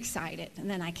 I get excited, and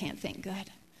then I can't think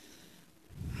good.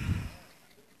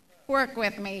 Work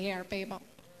with me here, people.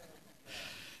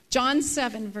 John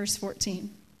 7, verse 14.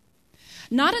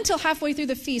 Not until halfway through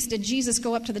the feast did Jesus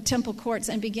go up to the temple courts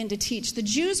and begin to teach. The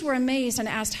Jews were amazed and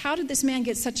asked, how did this man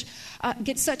get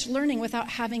such learning without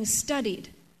having studied?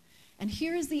 And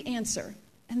here is the answer,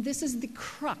 and this is the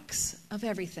crux of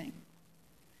everything.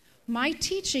 My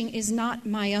teaching is not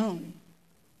my own.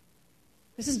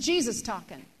 This is Jesus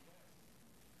talking.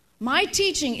 My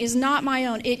teaching is not my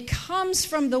own. It comes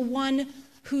from the one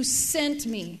who sent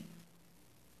me.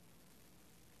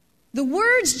 The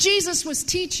words Jesus was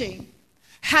teaching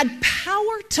had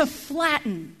power to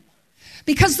flatten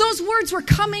because those words were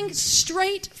coming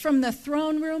straight from the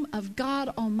throne room of God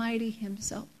Almighty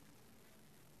himself.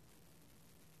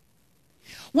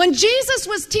 When Jesus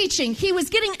was teaching, he was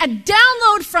getting a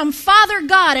download from Father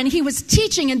God, and he was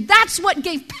teaching, and that's what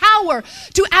gave power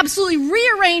to absolutely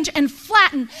rearrange and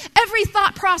flatten every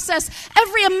thought process,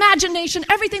 every imagination,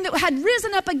 everything that had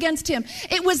risen up against him.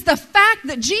 It was the fact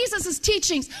that Jesus'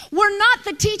 teachings were not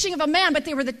the teaching of a man, but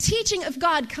they were the teaching of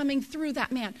God coming through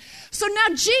that man. So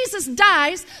now Jesus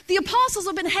dies. The apostles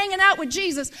have been hanging out with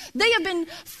Jesus. They have been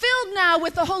filled now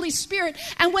with the Holy Spirit,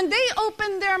 and when they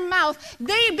open their mouth,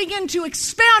 they begin to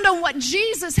expound on what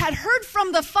Jesus had heard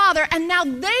from the Father, and now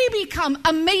they become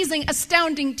amazing,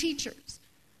 astounding teachers.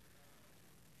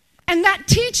 And that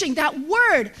teaching, that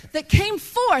word that came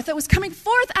forth, that was coming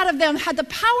forth out of them, had the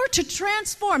power to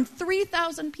transform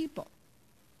 3,000 people.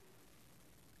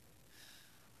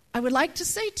 I would like to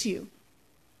say to you,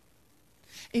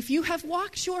 if you have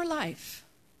walked your life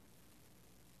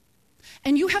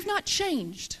and you have not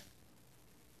changed,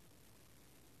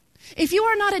 if you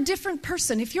are not a different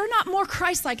person, if you're not more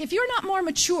Christ-like, if you're not more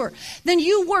mature than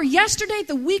you were yesterday,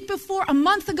 the week before, a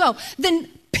month ago, then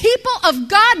people of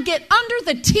God get under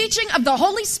the teaching of the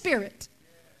Holy Spirit.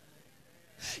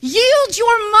 Yield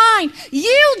your mind,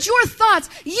 yield your thoughts,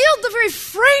 yield the very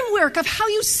framework of how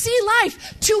you see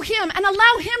life to him, and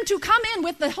allow him to come in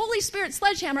with the Holy Spirit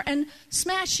sledgehammer and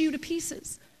smash you to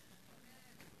pieces.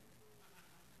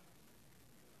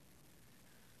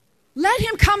 Let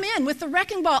him come in with the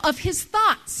wrecking ball of his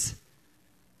thoughts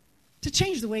to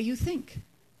change the way you think.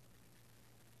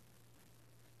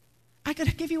 I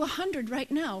could give you 100 right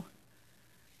now,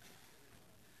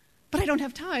 but I don't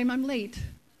have time. I'm late.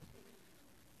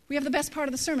 We have the best part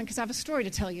of the sermon because I have a story to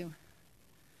tell you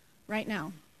right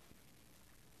now.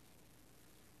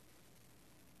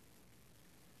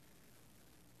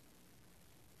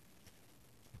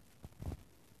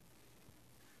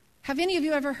 Have any of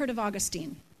you ever heard of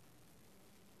Augustine?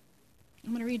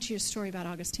 I'm going to read you a story about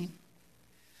Augustine.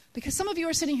 Because some of you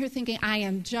are sitting here thinking, I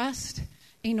am just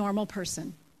a normal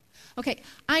person. Okay,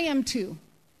 I am too.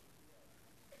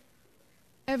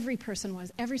 Every person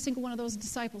was. Every single one of those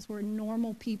disciples were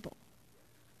normal people.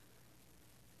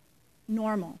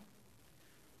 Normal.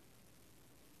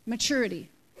 Maturity.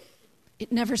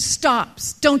 It never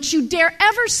stops. Don't you dare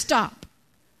ever stop.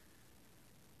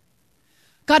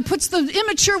 God puts the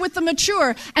immature with the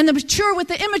mature and the mature with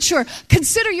the immature.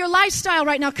 Consider your lifestyle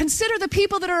right now. Consider the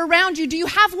people that are around you. Do you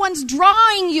have ones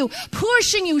drawing you,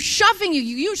 pushing you, shoving you?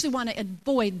 You usually want to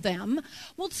avoid them.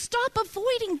 Well, stop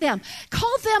avoiding them.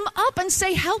 Call them up and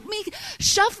say, help me,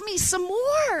 shove me some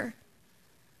more.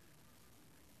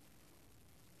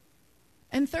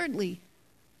 And thirdly,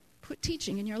 put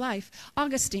teaching in your life.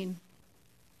 Augustine.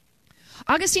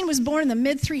 Augustine was born in the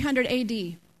mid-300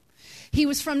 AD. He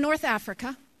was from North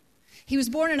Africa. He was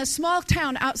born in a small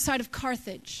town outside of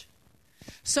Carthage.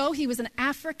 So he was an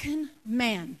African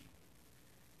man.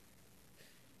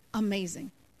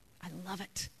 Amazing. I love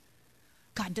it.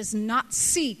 God does not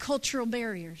see cultural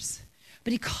barriers.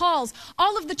 But he calls,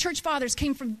 all of the church fathers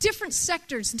came from different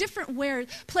sectors, different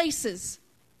places.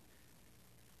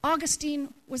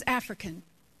 Augustine was African.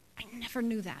 I never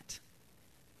knew that.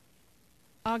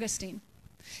 Augustine.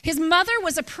 His mother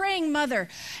was a praying mother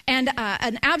and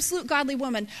an absolute godly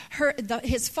woman.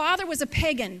 His father was a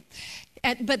pagan,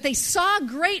 but they saw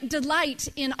great delight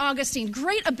in Augustine,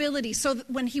 great ability. So that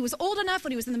when he was old enough,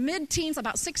 when he was in the mid-teens,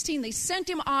 about 16, they sent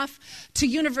him off to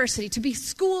university to be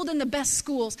schooled in the best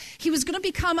schools. He was going to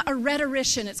become a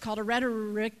rhetorician. It's called a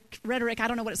rhetoric. I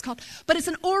don't know what it's called, but it's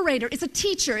an orator. It's a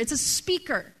teacher. It's a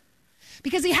speaker.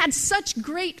 Because he had such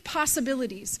great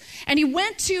possibilities. And he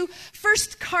went to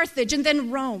first Carthage and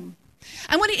then Rome.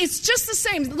 And it's just the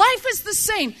same. Life is the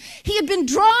same. He had been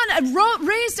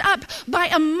raised up by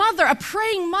a mother, a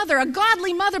praying mother, a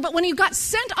godly mother. But when he got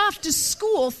sent off to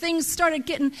school, he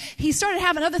started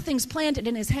having other things planted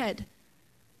in his head.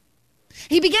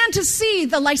 He began to see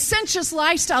the licentious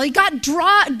lifestyle. He got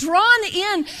drawn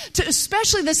in to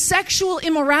especially the sexual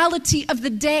immorality of the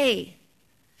day.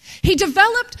 He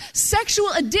developed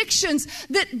sexual addictions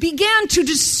that began to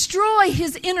destroy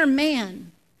his inner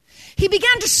man. He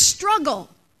began to struggle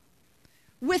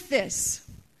with this.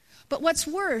 But what's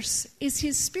worse is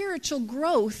his spiritual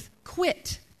growth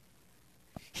quit.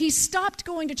 He stopped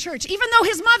going to church, even though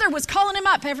his mother was calling him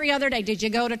up every other day. Did you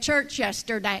go to church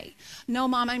yesterday? No,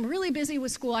 Mom, I'm really busy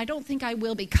with school. I don't think I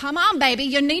will be. Come on, baby,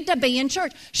 you need to be in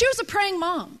church. She was a praying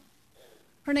mom.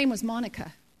 Her name was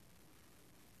Monica.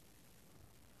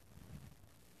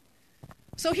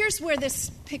 So here's where this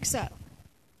picks up.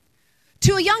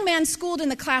 To a young man schooled in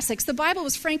the classics, the Bible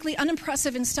was frankly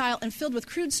unimpressive in style and filled with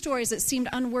crude stories that seemed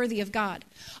unworthy of God.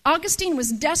 Augustine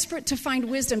was desperate to find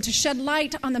wisdom, to shed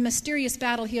light on the mysterious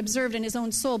battle he observed in his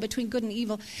own soul between good and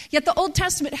evil. Yet the Old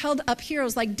Testament held up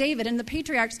heroes like David and the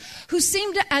patriarchs who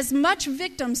seemed as much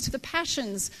victims to the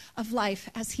passions of life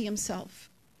as he himself.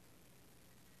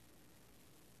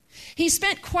 He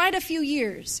spent quite a few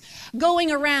years going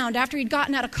around after he'd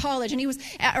gotten out of college, and he was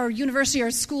or university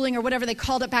or schooling or whatever they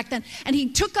called it back then, and he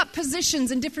took up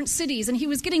positions in different cities, and he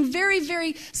was getting very,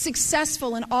 very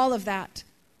successful in all of that.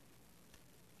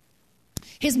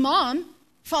 His mom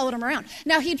followed him around.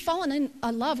 Now, he'd fallen in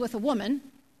love with a woman,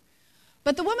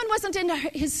 but the woman wasn't in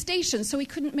his station, so he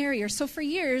couldn't marry her. So for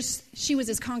years, she was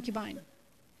his concubine.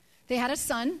 They had a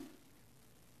son,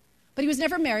 but he was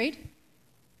never married.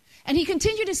 And he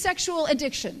continued his sexual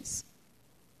addictions.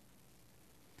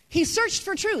 He searched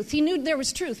for truth. He knew there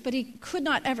was truth, but he could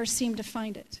not ever seem to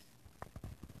find it.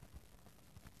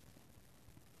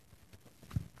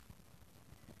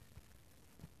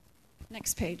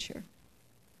 Next page here.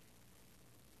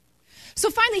 So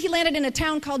finally he landed in a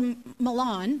town called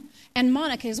Milan, and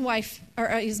Monica, his wife, or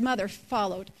his mother,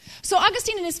 followed. So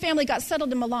Augustine and his family got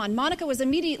settled in Milan. Monica was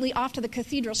immediately off to the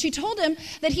cathedral. She told him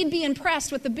that he'd be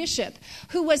impressed with the bishop,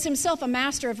 who was himself a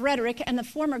master of rhetoric and the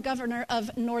former governor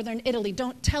of northern Italy.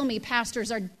 Don't tell me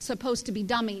pastors are supposed to be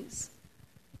dummies.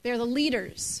 They're the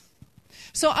leaders.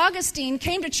 So Augustine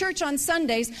came to church on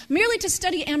Sundays merely to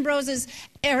study Ambrose's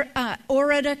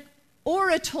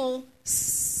oratorical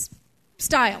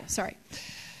style.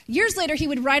 Years later, he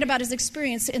would write about his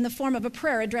experience in the form of a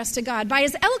prayer addressed to God. By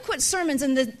his eloquent sermons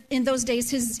in those days,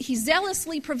 he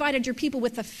zealously provided your people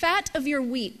with the fat of your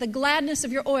wheat, the gladness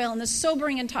of your oil, and the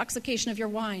sobering intoxication of your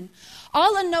wine.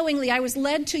 All unknowingly, I was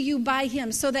led to you by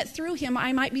him, so that through him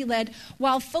I might be led,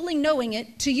 while fully knowing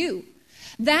it, to you.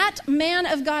 That man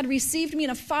of God received me in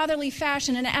a fatherly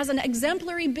fashion, and as an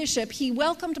exemplary bishop, he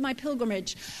welcomed my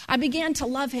pilgrimage. I began to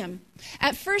love him.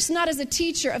 At first, not as a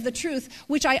teacher of the truth,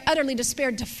 which I utterly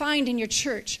despaired to find in your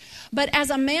church, but as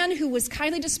a man who was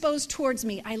kindly disposed towards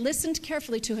me. I listened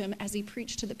carefully to him as he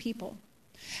preached to the people.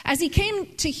 As he came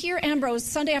to hear Ambrose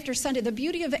Sunday after Sunday, the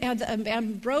beauty of the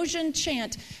Ambrosian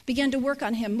chant began to work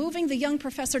on him, moving the young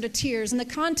professor to tears, and the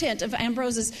content of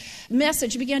Ambrose's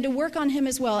message began to work on him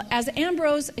as well. As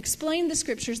Ambrose explained the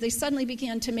scriptures, they suddenly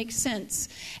began to make sense.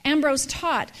 Ambrose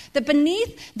taught that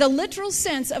beneath the literal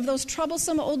sense of those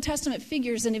troublesome Old Testament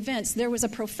figures and events, there was a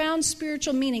profound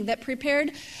spiritual meaning that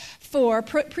prefigured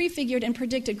and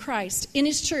predicted Christ in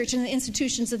his church and the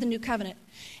institutions of the new covenant.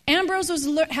 Ambrose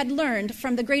had learned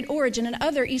from the great Origen and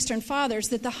other Eastern fathers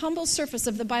that the humble surface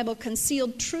of the Bible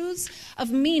concealed truths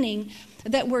of meaning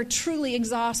that were truly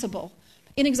inexhaustible.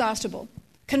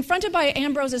 Confronted by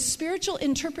Ambrose's spiritual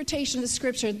interpretation of the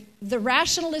Scripture, the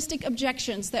rationalistic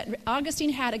objections that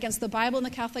Augustine had against the Bible and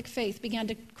the Catholic faith began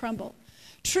to crumble.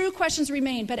 True questions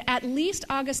remained, but at least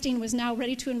Augustine was now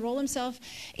ready to enroll himself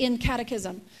in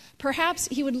catechism. Perhaps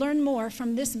he would learn more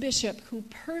from this bishop who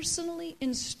personally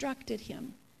instructed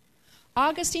him.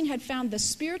 Augustine had found the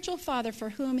spiritual father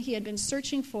for whom he had been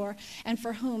searching for and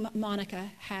for whom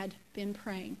Monica had been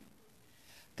praying.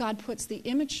 God puts the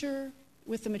immature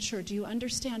with the mature. Do you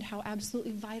understand how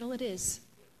absolutely vital it is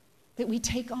that we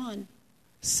take on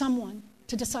someone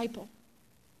to disciple?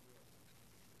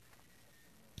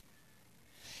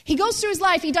 He goes through his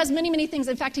life. He does many, many things.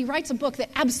 In fact, he writes a book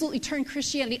that absolutely turned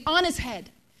Christianity on its head.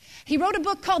 He wrote a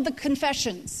book called The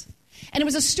Confessions. And it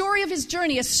was a story of his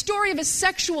journey, a story of his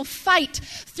sexual fight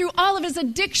through all of his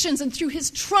addictions and through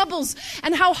his troubles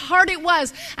and how hard it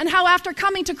was and how after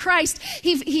coming to Christ,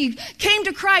 he came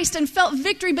to Christ and felt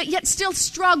victory but yet still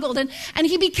struggled. And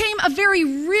he became a very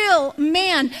real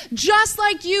man, just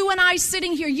like you and I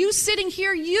sitting here. You sitting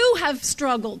here, you have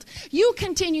struggled. You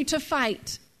continue to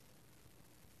fight.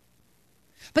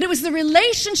 But it was the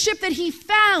relationship that he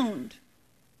found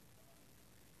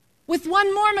with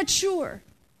one more mature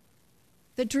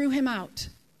that drew him out.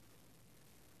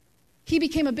 He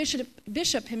became a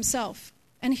bishop himself.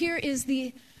 And here is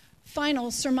the final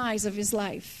surmise of his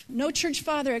life. No church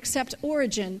father except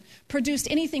Origen produced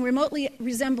anything remotely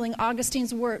resembling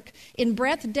Augustine's work in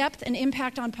breadth, depth, and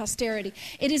impact on posterity.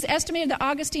 It is estimated that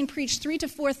Augustine preached 3,000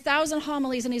 to 4,000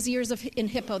 homilies in his years in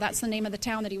Hippo. That's the name of the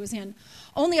town that he was in.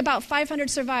 Only about 500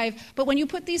 survive, but when you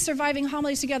put these surviving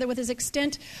homilies together with his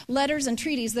extant letters and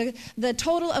treatises, the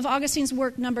total of Augustine's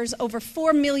work numbers over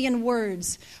 4 million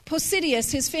words.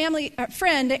 Posidonius, his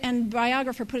friend and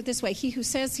biographer, put it this way: he who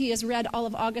says he has read all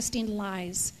of Augustine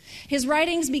lies. His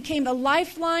writings became the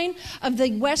lifeline of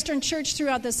the Western Church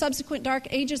throughout the subsequent dark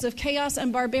ages of chaos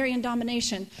and barbarian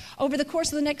domination. Over the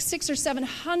course of the next 600 or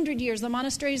 700 years, the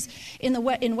monasteries in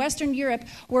Western Europe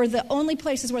were the only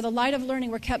places where the light of learning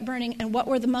were kept burning. And what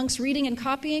were the monks reading and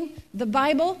copying? The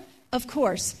Bible, of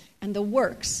course, and the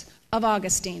works of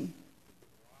Augustine.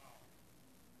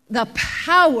 The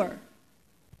power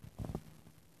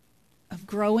of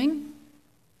growing.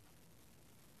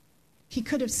 He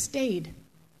could have stayed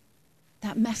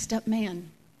that messed up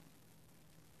man.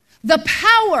 The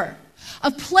power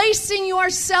of placing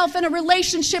yourself in a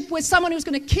relationship with someone who's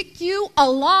going to kick you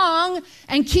along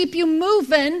and keep you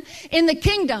moving in the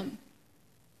kingdom.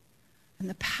 And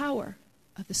the power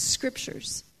of the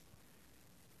scriptures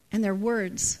and their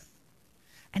words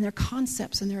and their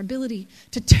concepts and their ability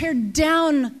to tear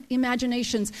down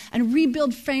imaginations and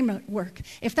rebuild framework.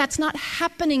 If that's not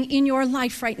happening in your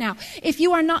life right now, if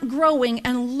you are not growing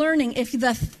and learning, if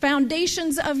the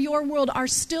foundations of your world are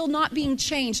still not being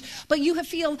changed, but you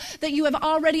feel that you have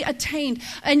already attained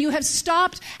and you have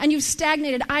stopped and you've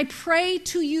stagnated, I pray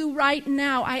to you right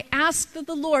now. I ask that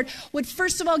the Lord would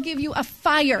first of all give you a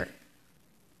fire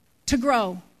to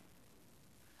grow.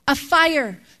 A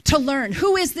fire to learn.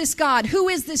 Who is this God? Who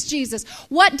is this Jesus?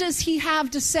 What does he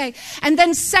have to say? And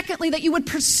then secondly, that you would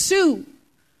pursue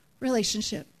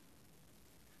relationship.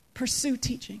 Pursue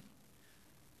teaching.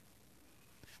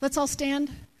 Let's all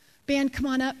stand. Band, come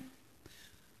on up.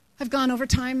 I've gone over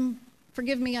time.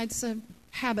 Forgive me, it's a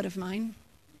habit of mine.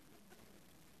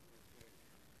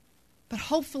 But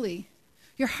hopefully,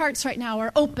 your hearts right now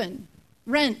are open,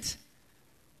 rent,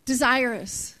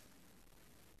 desirous.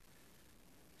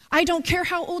 I don't care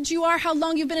how old you are, how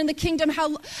long you've been in the kingdom,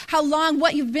 how long,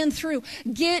 what you've been through.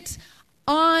 Get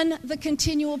on the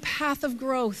continual path of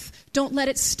growth. Don't let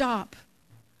it stop.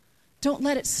 Don't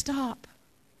let it stop.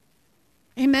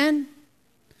 Amen?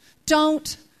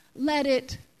 Don't let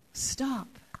it stop.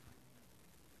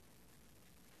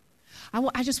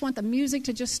 I just want the music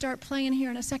to just start playing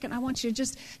here in a second. I want you to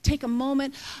just take a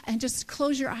moment and just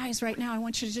close your eyes right now. I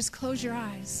want you to just close your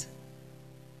eyes.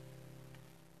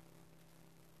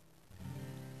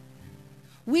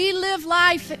 We live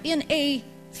life in a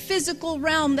physical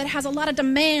realm that has a lot of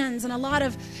demands and a lot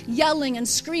of yelling and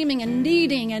screaming and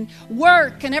needing and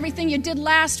work, and everything you did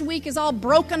last week is all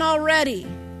broken already.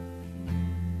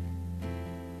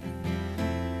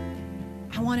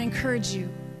 I want to encourage you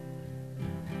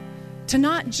to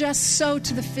not just sow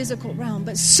to the physical realm,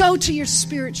 but sow to your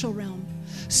spiritual realm.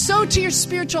 Sow to your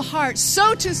spiritual heart.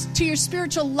 Sow to your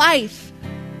spiritual life.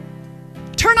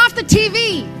 Turn off the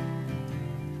TV.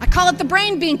 I call it the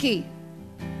brain binky.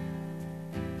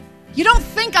 You don't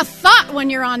think a thought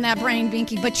when you're on that brain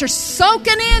binky, but you're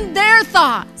soaking in their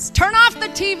thoughts. Turn off the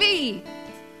TV.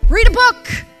 Read a book.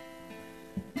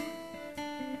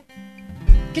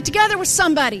 Get together with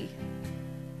somebody.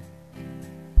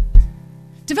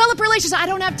 Develop relationships. I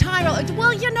don't have time.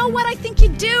 Well, you know what? I think you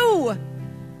do.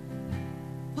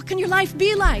 What can your life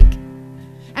be like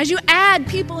as you add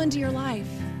people into your life,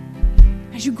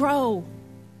 as you grow?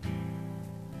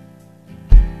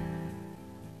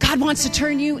 God wants to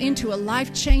turn you into a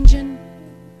life-changing,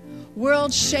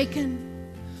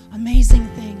 world-shaking, amazing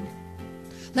thing.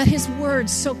 Let his word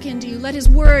soak into you. Let his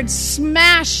word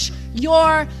smash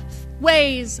your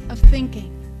ways of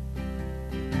thinking.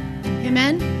 You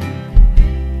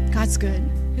God's good.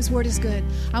 His word is good.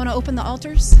 I want to open the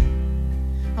altars.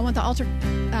 I want the altar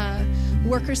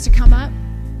workers to come up.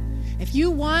 If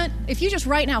you just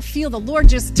right now feel the Lord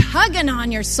just tugging on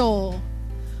your soul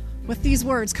with these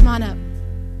words, come on up.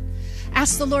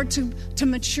 Ask the Lord to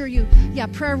mature you. Yeah,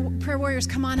 prayer warriors,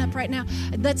 come on up right now.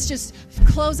 Let's just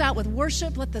close out with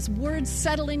worship. Let this word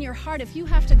settle in your heart. If you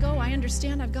have to go, I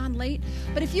understand I've gone late.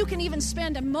 But if you can even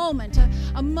spend a moment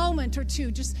or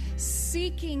two just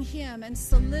seeking Him and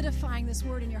solidifying this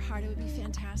word in your heart, it would be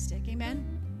fantastic.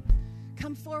 Amen?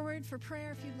 Come forward for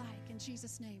prayer if you'd like, in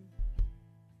Jesus' name.